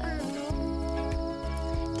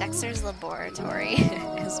 Dexter's Laboratory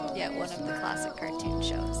is yet one of the classic cartoon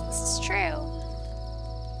shows. This is true.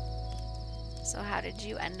 So how did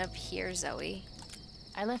you end up here, Zoe?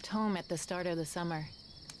 I left home at the start of the summer.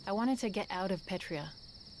 I wanted to get out of Petria.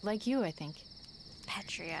 Like you, I think.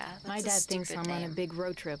 Petria. That's My a dad thinks stupid I'm on a name. big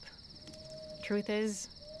road trip. Truth is,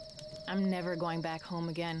 I'm never going back home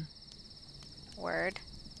again. Word.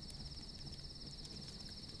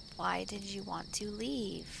 Why did you want to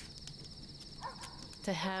leave?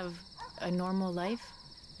 To have a normal life?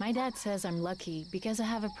 My dad says I'm lucky because I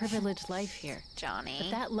have a privileged life here. Johnny. But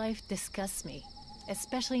that life disgusts me,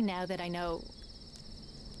 especially now that I know...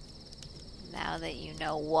 Now that you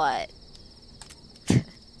know what?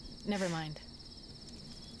 Never mind.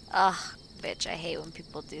 Ugh, bitch, I hate when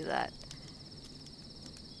people do that.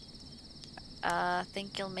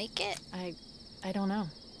 Think you'll make it? I don't know.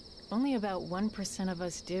 Only about 1% of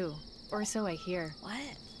us do, or so I hear.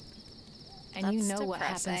 What? And you That's know what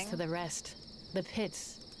happens depressing. to the rest. The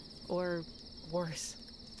pits. Or worse.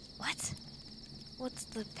 What? What's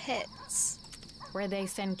the pits? Where they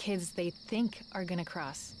send kids they think are gonna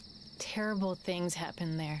cross. Terrible things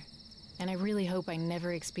happen there. And I really hope I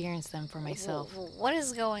never experience them for myself. What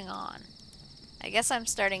is going on? I guess I'm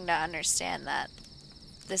starting to understand that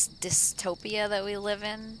this dystopia that we live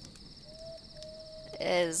in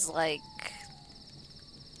is like...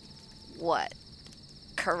 What?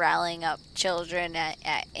 Corralling up children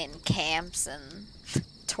in camps and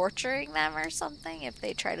torturing them or something if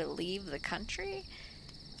they try to leave the country? ...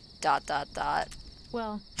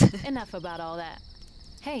 Well, enough about all that.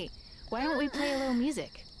 Hey, why don't we play a little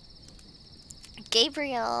music?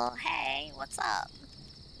 Gabriel, hey, what's up?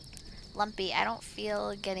 Lumpy, I don't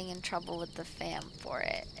feel getting in trouble with the fam for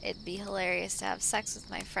it. It'd be hilarious to have sex with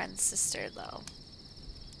my friend's sister, though.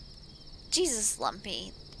 Jesus,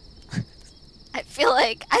 Lumpy. I feel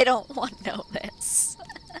like I don't want to know this.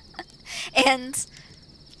 And,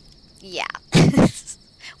 yeah.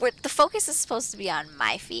 The focus is supposed to be on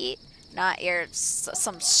my feet, not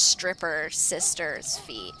some stripper sister's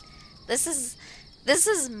feet. This is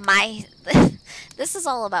my... This is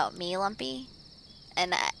all about me, Lumpy.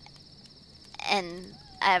 And I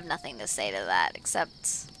have nothing to say to that,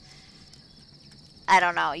 except... I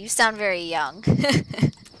don't know, you sound very young.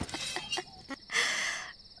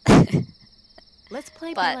 Let's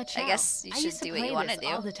play But Bella Ciao. I guess you should do what you want to do.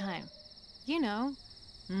 All the time. You know.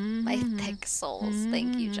 My thick souls.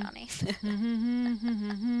 Thank you, Johnny.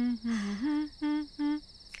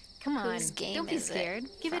 Come on, Whose game don't be is it scared.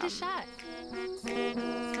 Give it a shot.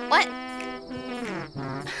 What?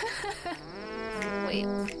 Wait,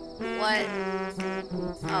 what?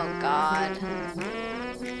 Oh, God.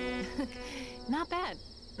 Not bad.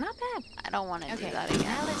 Not bad. I don't want to Okay, do that again.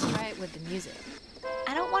 now let's try it with the music.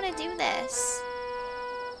 I don't want to do this.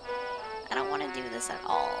 I don't want to do this at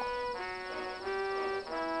all.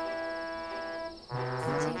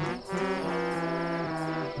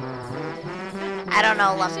 I don't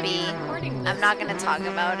know, Lumpy. I'm not gonna talk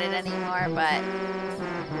about it anymore, but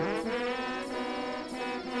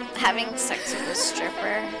having sex with a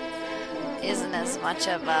stripper isn't as much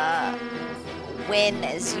of a win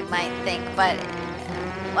as you might think, but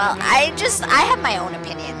well, I have my own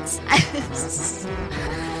opinions.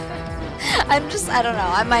 I don't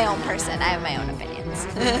know, I'm my own person, I have my own opinions.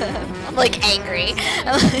 I'm like angry.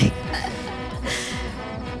 I'm like,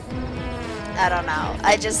 I don't know,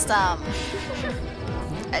 I just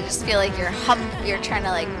feel like you're trying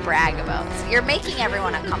to like brag about, you're making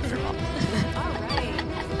everyone uncomfortable.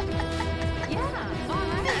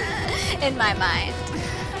 In my mind.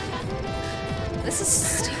 This is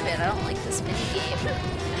stupid. I don't like this minigame.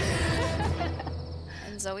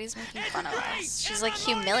 And Zoe's making fun of us. She's like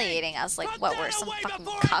humiliating us like what, we're some fucking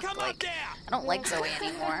cuck. Like, I don't like Zoe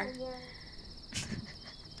anymore.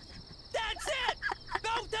 That's it!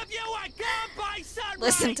 Both of you are gone by sunrise!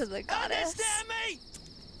 Listen to the goddess. Understand me?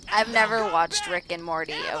 I've never watched Rick and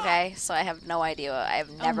Morty, okay? So I have no idea.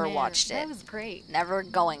 I've never watched it. That was great. Never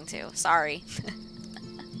going to. Sorry.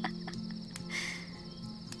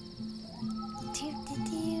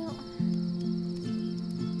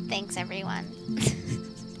 Thanks, everyone.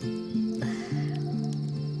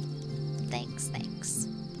 Thanks.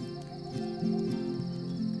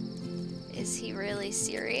 Is he really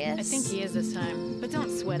serious? I think he is this time, but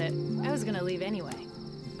don't sweat it. I was gonna leave anyway,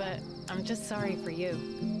 but I'm just sorry for you.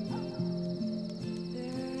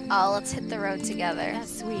 Oh, let's hit the road together.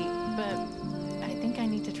 That's sweet, but I think I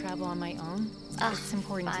need to travel on my own. It's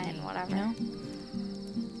important to me, whatever. you know?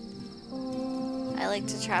 I like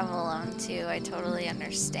to travel alone too. I totally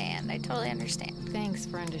understand. Thanks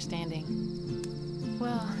for understanding.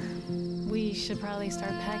 Well, we should probably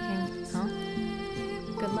start packing, huh?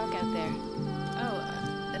 Good luck out there.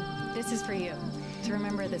 Oh, this is for you, to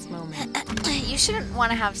remember this moment. You shouldn't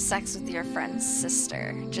want to have sex with your friend's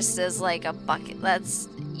sister, just as like a bucket.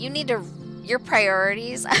 You need to, your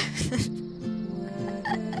priorities.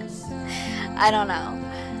 I don't know.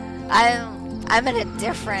 I'm in a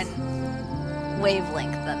different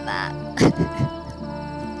wavelength than that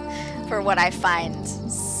for what I find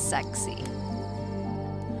sexy.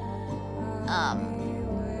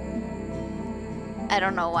 I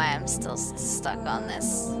don't know why I'm still stuck on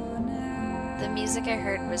this. The music I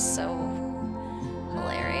heard was so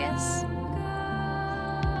hilarious.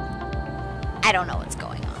 I don't know what's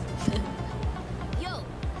going on. Yo,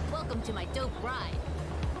 welcome to my dope ride.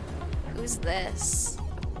 Who's this?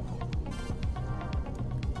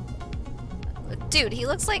 Dude, he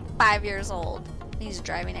looks like 5 years old. He's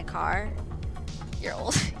driving a car. You're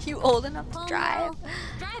old. You old enough to drive? Well,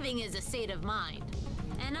 driving is a state of mind,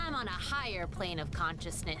 and I'm on a higher plane of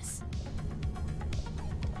consciousness.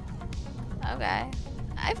 Okay.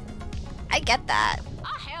 I get that.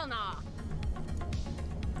 Oh, hell no.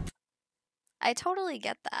 I totally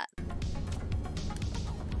get that.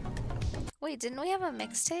 Wait, didn't we have a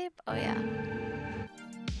mixtape? Oh, yeah.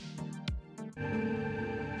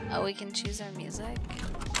 Oh, we can choose our music.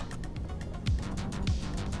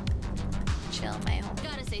 Chill, my home.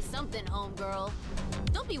 Gotta say something, homegirl.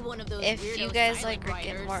 Don't be one of those If weirdo you guys silent like Rick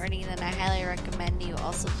and writers. Morty, then I highly recommend you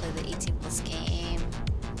also play the 18+ game.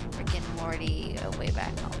 Rick and Morty, way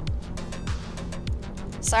back home.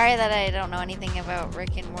 Sorry that I don't know anything about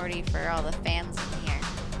Rick and Morty for all the fans in here.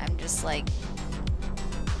 I'm just like,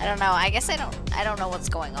 I don't know. I guess I don't know what's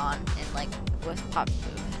going on in like with pop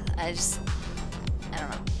food. I don't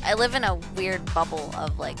know. I live in a weird bubble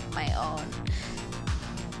of like my own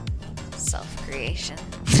self-creation.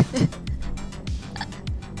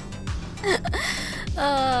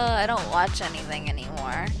 I don't watch anything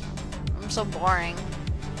anymore. I'm so boring.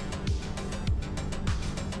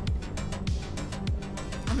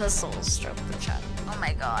 And the soul stroke the chat. Oh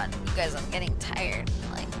my god, you guys, I'm getting tired.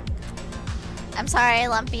 Like, I'm sorry,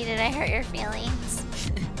 Lumpy. Did I hurt your feelings?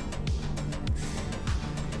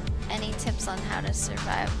 Any tips on how to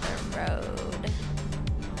survive the road?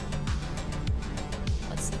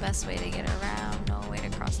 What's the best way to get around? No way to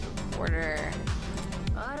cross the border.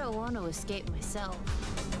 I don't want to escape myself,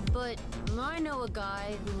 but I know a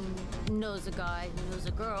guy who knows a guy who knows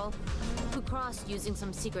a girl who crossed using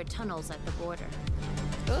some secret tunnels at the border.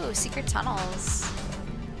 Ooh, secret tunnels.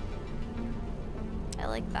 I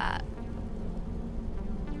like that.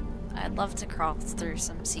 I'd love to crawl through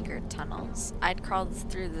some secret tunnels. I'd crawl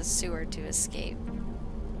through the sewer to escape.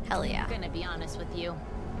 Hell yeah. I'm gonna be honest with you.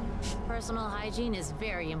 Personal hygiene is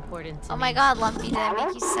very important to me. Oh my god, Lumpy, did I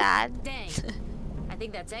make you sad? Dang. I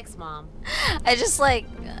think that's ex-mom. I just like,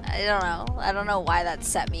 I don't know. I don't know why that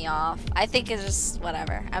set me off. I think it's just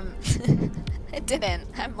whatever. It didn't.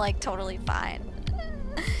 I'm like totally fine.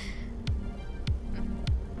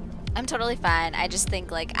 I'm totally fine. I just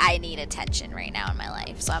think like I need attention right now in my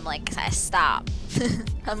life. So I'm like, stop.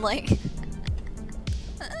 I'm like,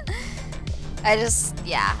 I just,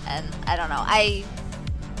 yeah, and I don't know.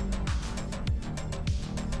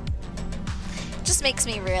 It just makes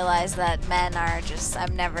me realize that men are just,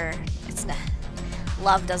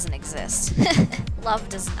 love doesn't exist. Love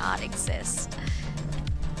does not exist.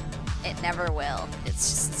 It never will.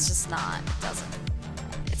 It's just not. It doesn't.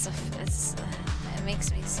 It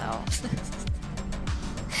makes me so.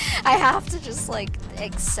 I have to just like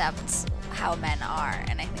accept how men are,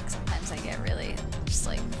 and I think sometimes I get really just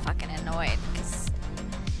like fucking annoyed because.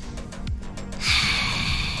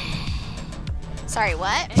 Sorry,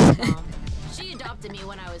 what? Ex-mom. She adopted me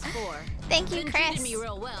when I was 4. Thank you, Then Chris. treated me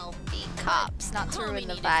real well. Being cops, not to Tommy ruin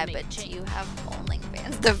the needed to vibe, make but do change. you have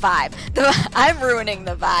OnlyFans? The vibe. I'm ruining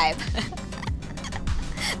the vibe.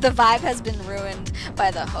 The vibe has been ruined by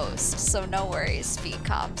the host, so no worries, Speed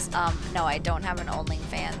Cops. No, I don't have an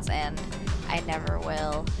OnlyFans, and I never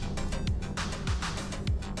will.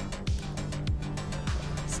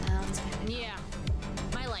 Sounds good. Yeah,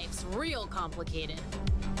 my life's real complicated.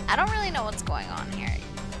 I don't really know what's going on here.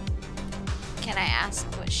 Can I ask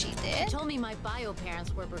what she She did? told me my bio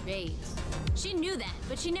parents were brigades. She knew that,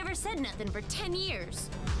 but she never said nothing for 10 years.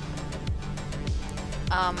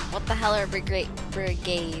 What the hell are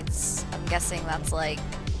brigades? I'm guessing that's like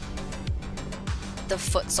the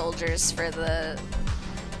foot soldiers for the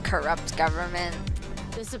corrupt government.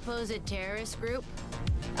 The supposed terrorist group?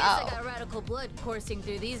 Guess Oh. I got radical blood coursing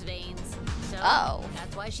through these veins. So Oh.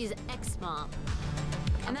 that's why she's ex-mom.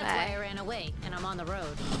 And that's Okay. why I ran away, and I'm on the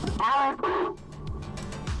road. Alex?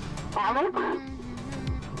 Alex?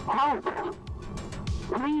 Alex?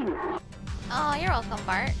 Please. Oh, you're welcome,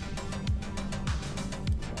 Bart.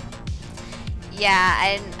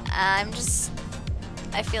 Yeah,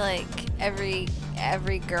 I feel like every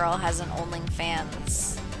girl has an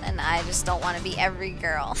OnlyFans, and I just don't want to be every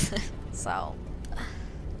girl. So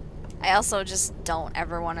I also just don't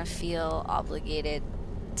ever want to feel obligated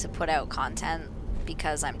to put out content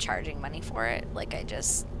because I'm charging money for it. Like I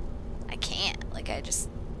can't. Like I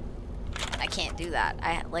can't do that.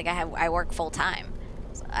 I work full time.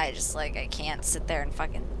 So I can't sit there and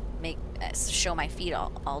fucking show my feet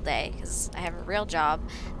all day because I have a real job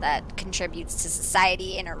that contributes to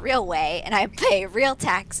society in a real way, and I pay real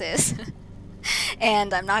taxes.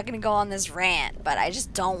 And I'm not gonna go on this rant, but I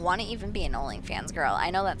just don't want to even be an OnlyFans girl.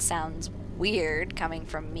 I know that sounds weird coming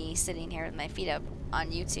from me sitting here with my feet up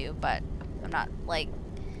on YouTube, but I'm not like,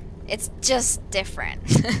 it's just different.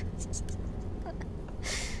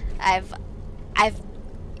 I've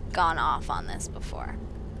gone off on this before.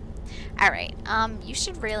 All right, you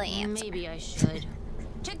should really answer. Maybe I should.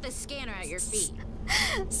 Check the scanner at your feet.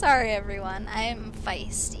 Sorry, everyone. I'm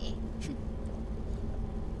feisty.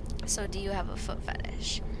 So, do you have a foot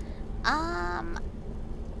fetish? I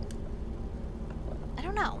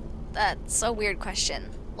don't know. That's a weird question.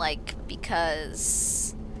 Like,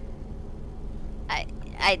 because I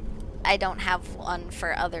don't have one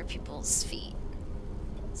for other people's feet.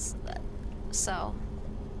 So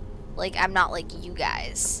like, I'm not like you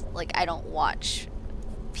guys. Like, I don't watch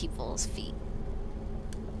people's feet.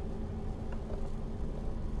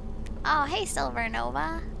 Oh, hey, Silver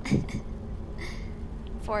Nova.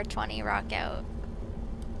 420 rock out.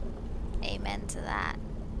 Amen to that.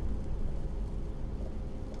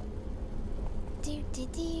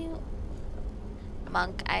 Do.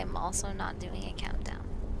 Monk, I'm also not doing a countdown.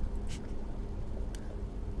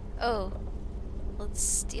 Oh, let's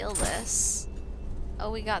steal this. Oh,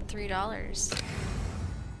 we got $3.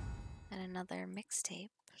 And another mixtape.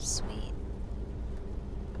 Sweet.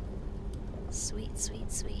 Sweet,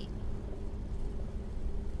 sweet, sweet.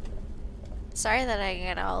 Sorry that I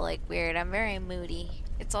get all like weird. I'm very moody.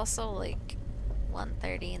 It's also like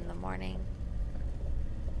 1:30 in the morning.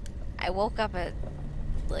 I woke up at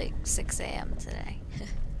like 6 a.m. today.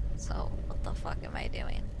 So what the fuck am I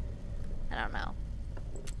doing? I don't know.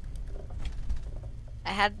 I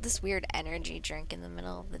had this weird energy drink in the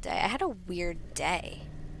middle of the day. I had a weird day.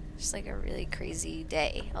 Just like a really crazy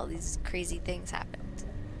day. All these crazy things happened.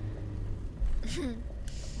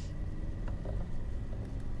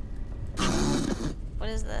 What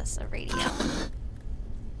is this? A radio?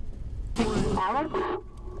 Alex?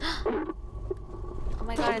 Oh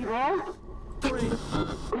my god.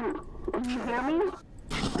 Can you hear me?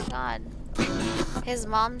 Oh my god. His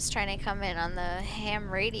mom's trying to come in on the ham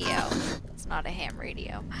radio. It's not a ham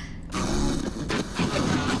radio.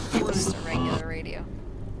 It's just a regular radio.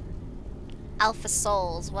 Alpha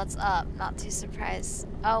Souls, what's up? Not too surprised.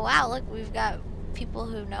 Oh wow, look, we've got people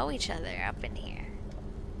who know each other up in here.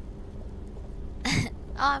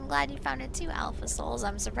 Oh, I'm glad you found it too, Alpha Souls.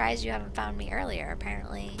 I'm surprised you haven't found me earlier.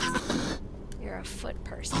 Apparently, you're a foot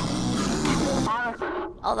person.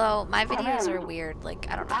 Although, my videos are weird. Like,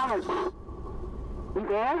 I don't know. You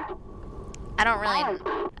there? I don't really...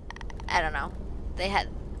 I don't know. They had...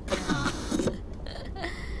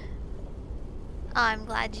 Oh, I'm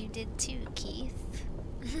glad you did too, Keith.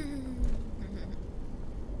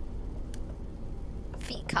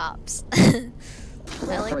 Feet Cops. I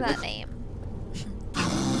like that name.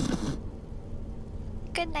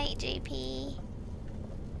 Good night, JP.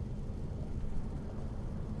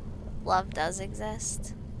 Love does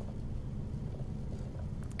exist.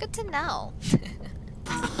 Good to know.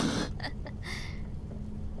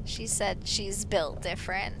 She said she's built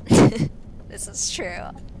different. This is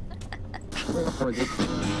true.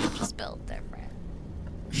 Just built different.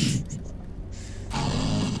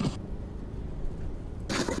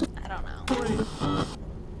 I don't know.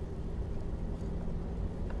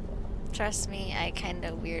 Trust me, I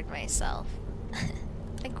kinda weird myself. I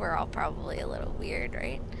think we're all probably a little weird,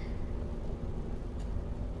 right?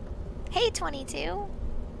 Hey, 22!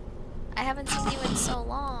 I haven't seen you in so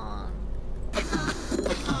long.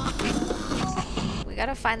 We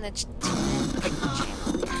gotta find the channel here.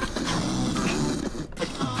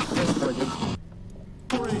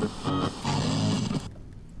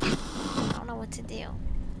 I don't know what to do.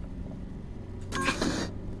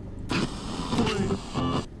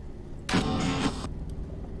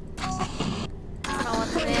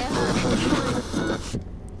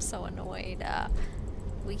 I'm so annoyed.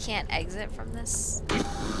 We can't exit from this.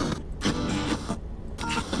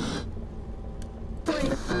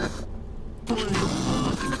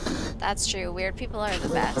 That's true. Weird people are the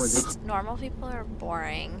best. Normal people are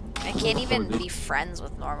boring. I can't even be friends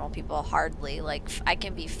with normal people, hardly. Like, I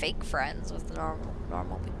can be fake friends with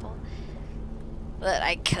normal people. But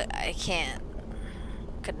I can't.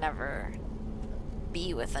 Could never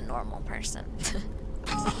be with a normal person.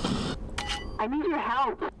 I need your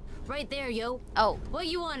help. Right there, yo. Oh. What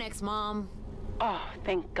you want, ex-mom? Oh,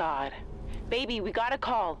 thank God. Baby, we got a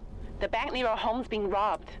call. The bank near our home's being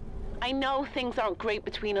robbed. I know things aren't great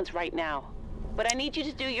between us right now, but I need you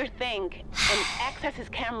to do your thing and access his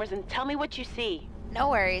cameras and tell me what you see. No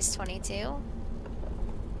worries, 22.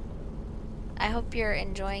 I hope you're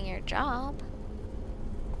enjoying your job.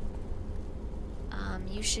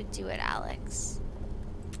 You should do it, Alex.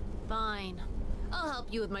 Fine. I'll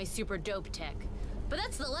help you with my super dope tech. But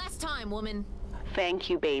that's the last time, woman. Thank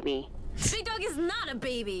you, baby. Big Dog is not a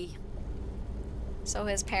baby. So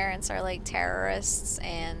his parents are like terrorists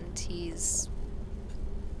and he's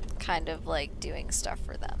kind of like doing stuff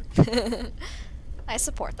for them. I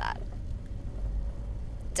support that.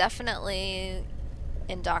 Definitely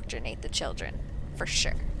indoctrinate the children, for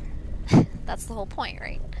sure. That's the whole point,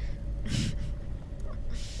 right?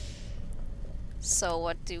 So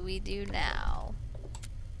what do we do now?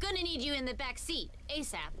 Gonna need you in the back seat,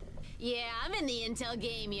 ASAP. Yeah, I'm in the intel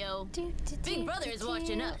game, yo. Big Brother is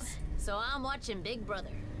watching us, so I'm watching Big Brother.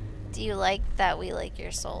 Do you like that we like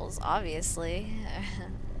your souls? Obviously.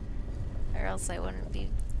 Or else I wouldn't be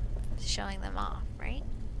showing them off, right?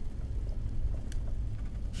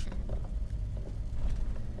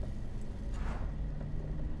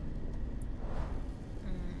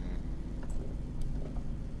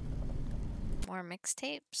 More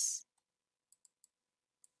mixtapes.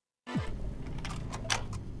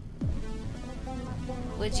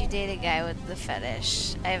 Would you date a guy with the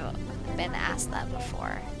fetish? I've been asked that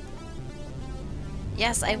before.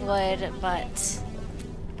 Yes, I would, but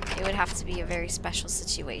it would have to be a very special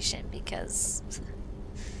situation because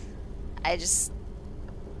I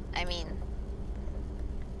mean,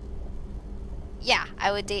 yeah,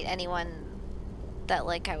 I would date anyone that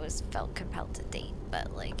like I felt compelled to date,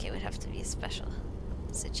 but like it would have to be a special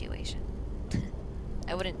situation.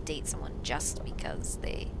 I wouldn't date someone just because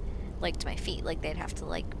they liked my feet. Like they'd have to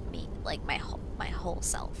like me, like my whole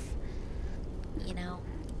self, you know.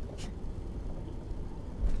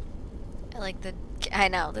 I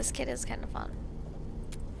know this kid is kind of fun.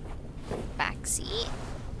 Backseat.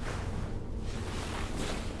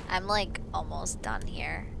 I'm like almost done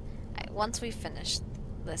here. Once we finish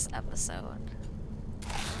this episode.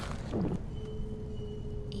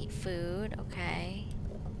 Eat food, okay.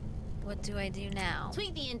 What do I do now?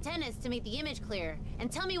 Tweak the antennas to make the image clear,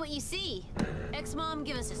 and tell me what you see. Ex-mom,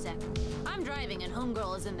 give us a sec. I'm driving and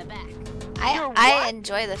homegirl is in the back. I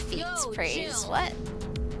enjoy the feet praise. Chill. What?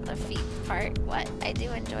 The feet part? What? I do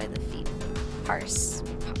enjoy the feet parse.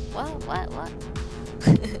 What?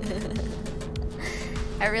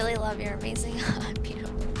 I really love your amazing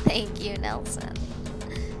beautiful. Thank you, Nelson.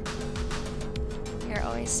 You're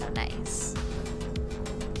always so nice.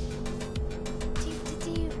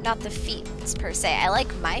 not the feet per se. I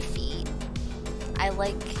like my feet. I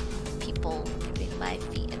like people giving my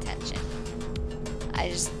feet attention.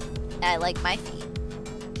 I like my feet.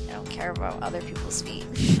 I don't care about other people's feet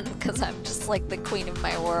because I'm just like the queen of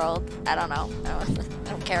my world. I don't know. I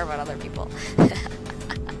don't care about other people.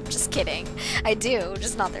 I'm just kidding. I do,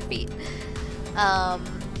 just not their feet. I'm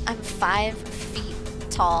 5 feet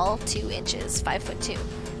tall, 2 inches, 5'2".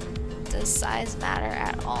 Does size matter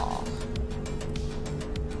at all?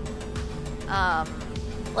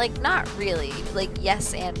 Like not really. Like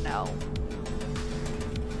yes and no.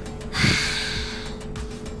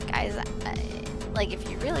 Guys, like if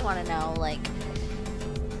you really want to know, like,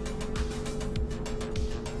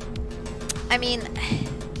 I mean,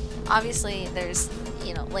 obviously there's,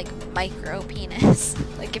 you know, like micro penis.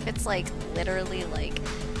 Like if it's like literally like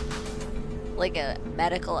a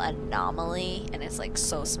medical anomaly and it's like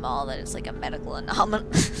so small that it's like a medical anomaly.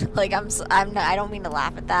 Like I don't mean to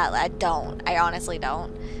laugh at that. I honestly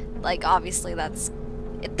don't. Like obviously that's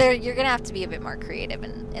you're gonna have to be a bit more creative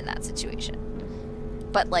in that situation.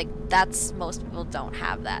 But like most people don't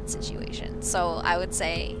have that situation. So I would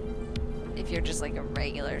say if you're just like a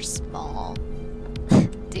regular small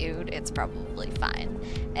dude, it's probably fine.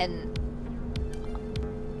 And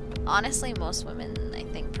honestly, most women I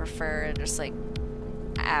think prefer just like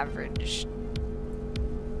average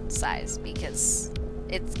size because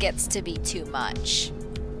it gets to be too much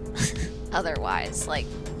otherwise, like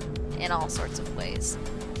in all sorts of ways.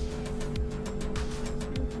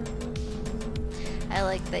 I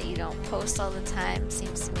like that you don't post all the time.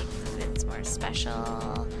 Seems to make the vids more special.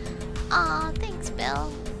 Aw, thanks,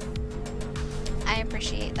 Bill. I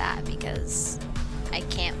appreciate that because I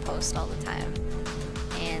can't post all the time.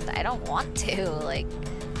 And I don't want to. Like,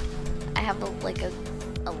 I have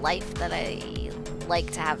a life that I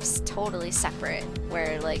like to have totally separate,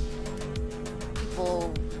 where like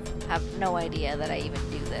people have no idea that I even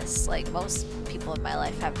do this. Like most people in my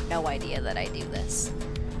life have no idea that I do this.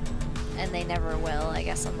 And they never will, I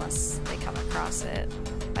guess, unless they come across it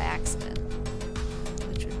by accident,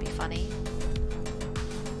 which would be funny.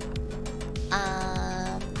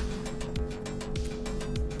 I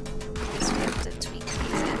guess we have to tweak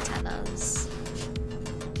these antennas.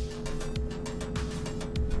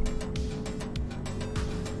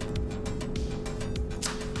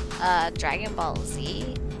 Dragon Ball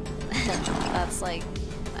Z? That's like,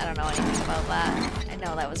 I don't know anything about that. I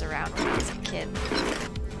know that was around when I was a kid.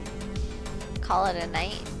 Call it a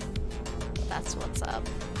night. That's what's up.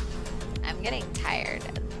 I'm getting tired.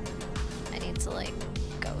 I need to like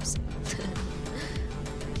go.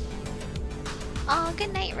 Oh,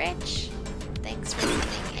 good night, Rich. Thanks for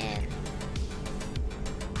listening in.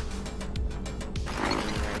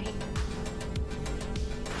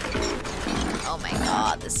 Oh my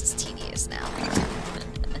god, this is tedious now.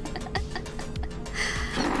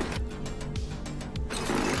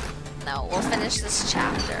 No, we'll finish this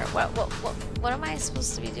chapter. What am I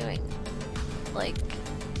supposed to be doing? Like,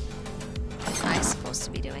 am I supposed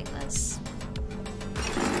to be doing this?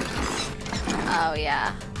 Oh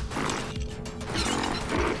yeah.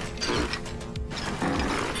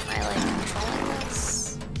 Am I like controlling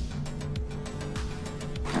this?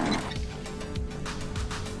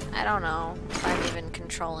 I don't know if I'm even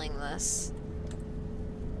controlling this.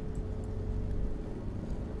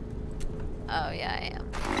 Oh yeah, I am.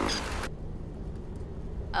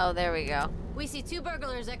 Oh, there we go. We see 2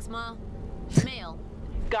 burglars, X-Ma. Male.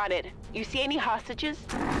 Got it. You see any hostages?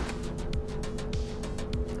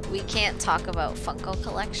 We can't talk about Funko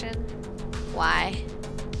collection. Why?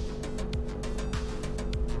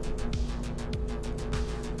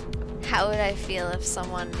 How would I feel if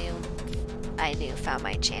someone I knew found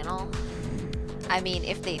my channel? I mean,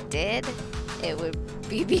 if they did, it would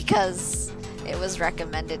be because it was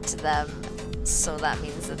recommended to them. So that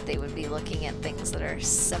means that they would be looking at things that are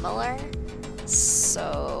similar.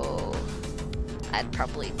 So I'd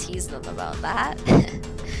probably tease them about that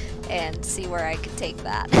and see where I could take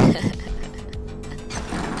that.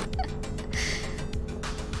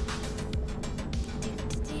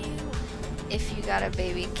 If you got a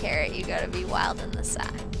baby carrot, you gotta be wild in the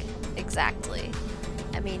sack. Exactly.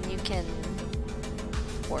 I mean, you can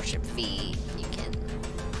worship feet, you can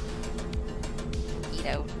eat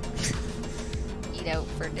out. Eat out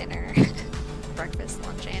for dinner, breakfast,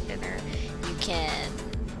 lunch, and dinner. You can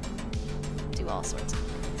do all sorts of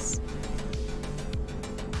things.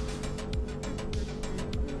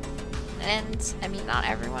 And, I mean, not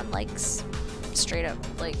everyone likes straight up,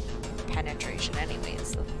 like, penetration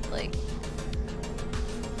anyways. Like,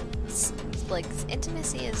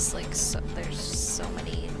 intimacy is, like, there's so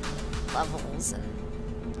many levels and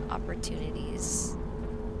opportunities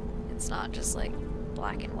it's not just like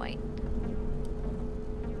black and white.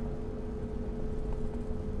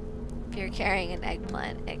 If you're carrying an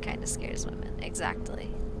eggplant, it kind of scares women. Exactly.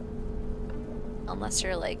 Unless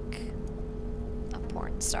you're like a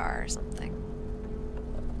porn star or something.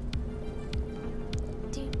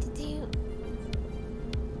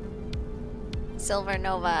 Silver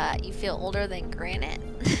Nova, you feel older than granite?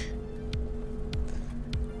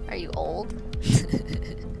 Are you old?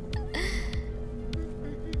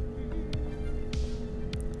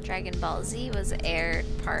 Dragon Ball Z was aired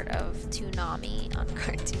part of Toonami on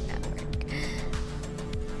Cartoon Network.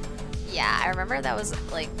 Yeah, I remember that was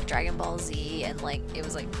like Dragon Ball Z, and like it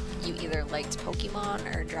was like you either liked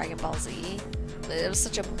Pokemon or Dragon Ball Z. But it was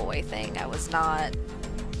such a boy thing. I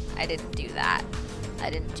didn't do that. I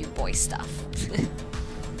didn't do boy stuff.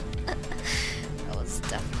 That was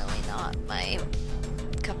definitely not my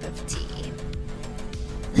cup of tea.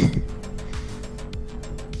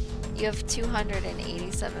 You have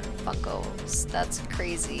 287 Funkos. That's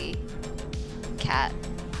crazy. Cat.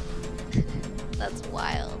 That's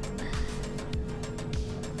wild.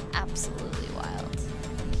 Absolutely wild.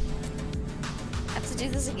 I have to do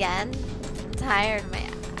this again? I'm tired. My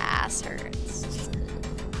ass hurts.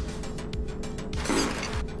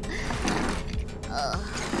 Ugh.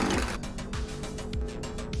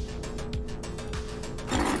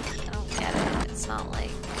 I don't get it. It's not like...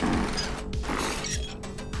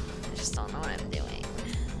 I just don't know what I'm doing.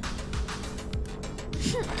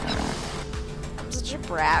 I'm such a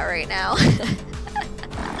brat right now.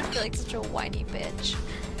 I feel like such a whiny bitch.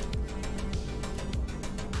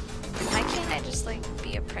 Why can't I just like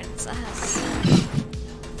be a princess?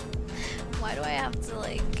 Why do I have to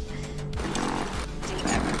like do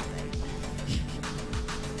everything?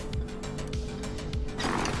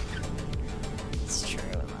 It's true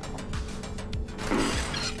though.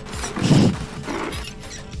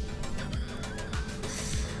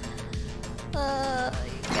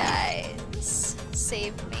 You guys,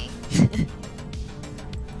 save me.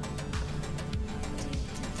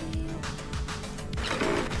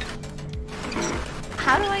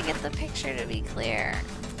 How do I get the picture to be clear?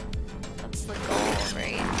 That's the goal,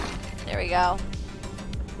 right? There we go.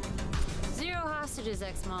 0 hostages,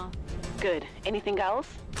 X-Mall. Good. Anything else?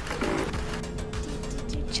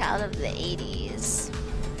 Child of the 80s.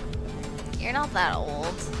 You're not that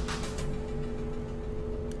old.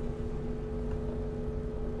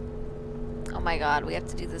 Oh my god, we have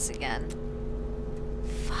to do this again.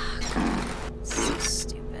 Fuck. So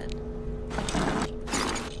stupid.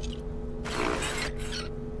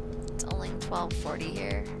 It's only 12:40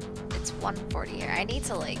 here. It's 1:40 here. I need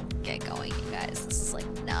to like get going, you guys. This is like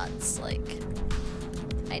nuts. Like,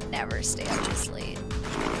 I never stay up this late.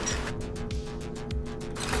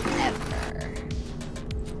 Ever.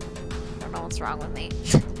 I don't know what's wrong with me.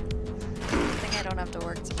 I think I don't have to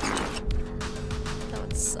work tomorrow. That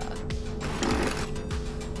would suck.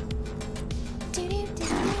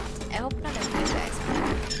 I hope none of you guys have to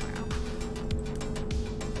work tomorrow.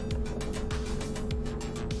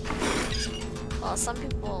 Well, some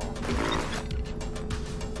people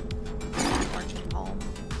work from home.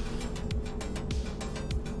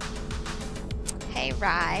 Hey,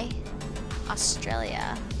 Rye.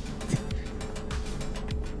 Australia.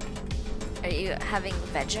 Are you having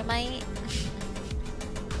Vegemite?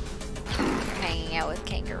 You're hanging out with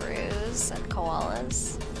kangaroos and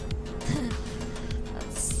koalas?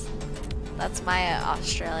 That's my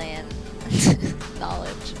Australian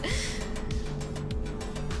knowledge.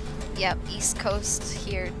 Yep, East Coast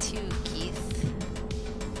here too, Keith.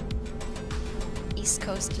 East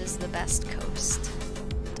Coast is the best coast.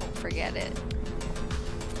 Don't forget it.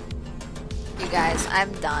 You guys,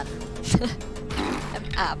 I'm done. I'm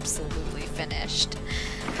absolutely finished.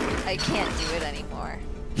 I can't do it anymore.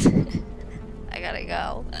 I gotta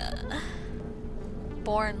go.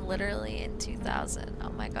 Born literally in 2000. Oh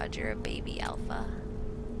my god, you're a baby alpha.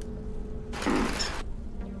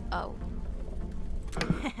 Oh.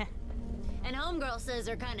 And homegirl says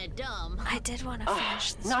they're kind of dumb. I did want to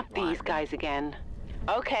finish this Not one. these guys again.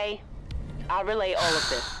 Okay, I'll relay all of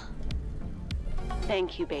this.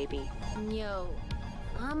 Thank you, baby. Yo,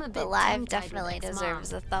 I'm a bit The live tongue-tied definitely with X-Mom.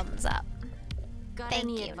 deserves a thumbs up. Got Thank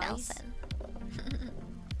any you, advice? Nelson.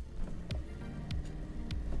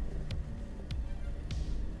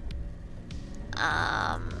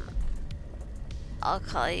 I'll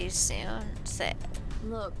call you soon. Say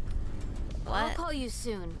Look, what? I'll call you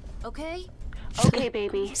soon, okay? Okay,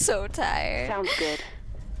 baby. I'm so tired. Sounds good.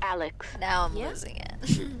 Alex. Now I'm Yep. losing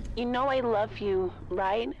it. You know I love you,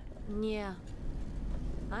 right? Yeah.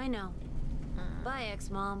 I know. Bye,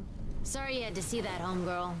 ex-mom. Sorry you had to see that,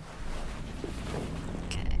 homegirl.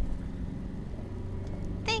 Okay.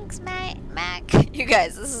 Thanks, Mac. You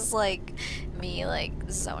guys, this is like me like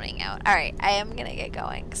zoning out. Alright, I am gonna get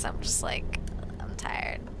going because I'm just like, I'm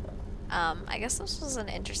tired. I guess this was an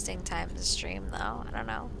interesting time to stream though. I don't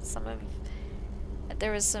know.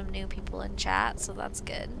 There was some new people in chat, so that's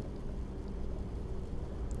good.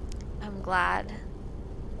 I'm glad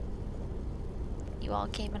you all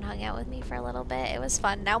came and hung out with me for a little bit. It was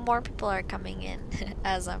fun. Now more people are coming in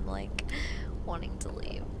as I'm like wanting to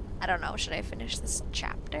leave. I don't know, should I finish this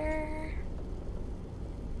chapter?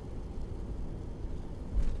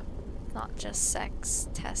 It's not just sex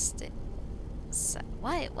testing.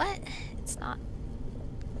 What? It's not.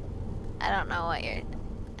 I don't know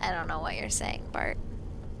what you're saying, Bart.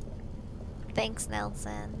 Thanks,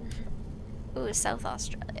 Nelson. Ooh, South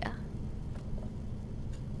Australia.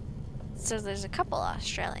 So there's a couple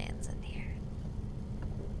Australians in here.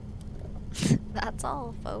 That's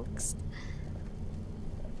all, folks.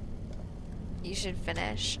 You should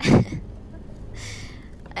finish.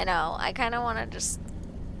 I know, I kind of want to just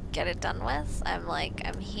get it done with. I'm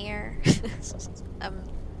here. I'm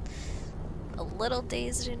a little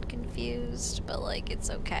dazed and confused, but like,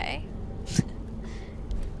 it's okay.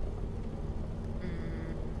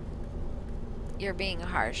 You're being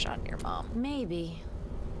harsh on your mom. Maybe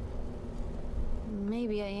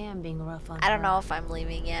I am being rough on her. I don't know if I'm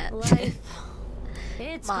leaving yet. Life.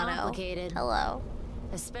 It's Mono. complicated. Hello.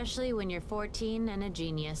 Especially when you're 14 and a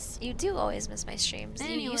genius. You do always miss my streams.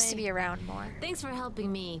 Anyway, you used to be around more. Thanks for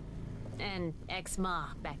helping me and ex-ma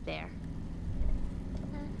back there.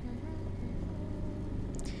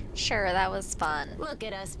 Sure, that was fun. Look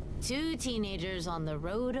at us, two teenagers on the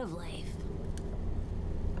road of life.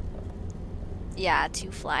 Yeah,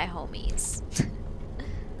 two fly homies.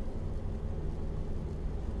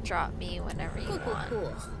 Drop me whenever you want.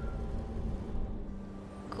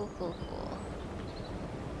 Cool.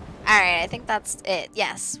 Alright, I think that's it.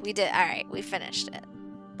 Yes, we did. Alright, we finished it.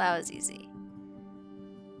 That was easy.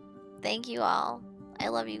 Thank you all. I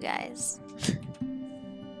love you guys.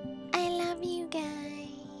 I love you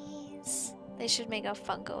guys. They should make a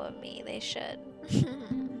Funko of me. They should.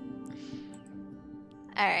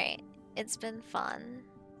 Alright, it's been fun.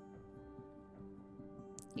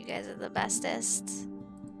 You guys are the bestest.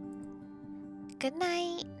 Good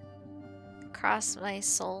night. Cross my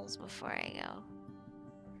souls before I go.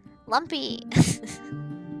 Lumpy!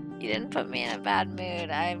 You didn't put me in a bad mood.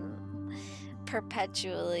 I'm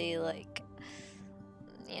perpetually like,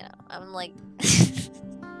 you know, I'm like,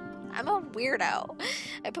 I'm a weirdo.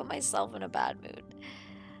 I put myself in a bad mood.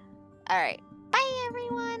 Alright, bye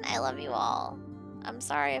everyone. I love you all. I'm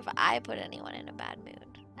sorry if I put anyone in a bad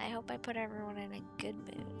mood. I hope I put everyone in a good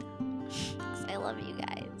mood. 'Cause I love you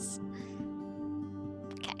guys.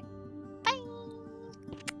 Okay, bye.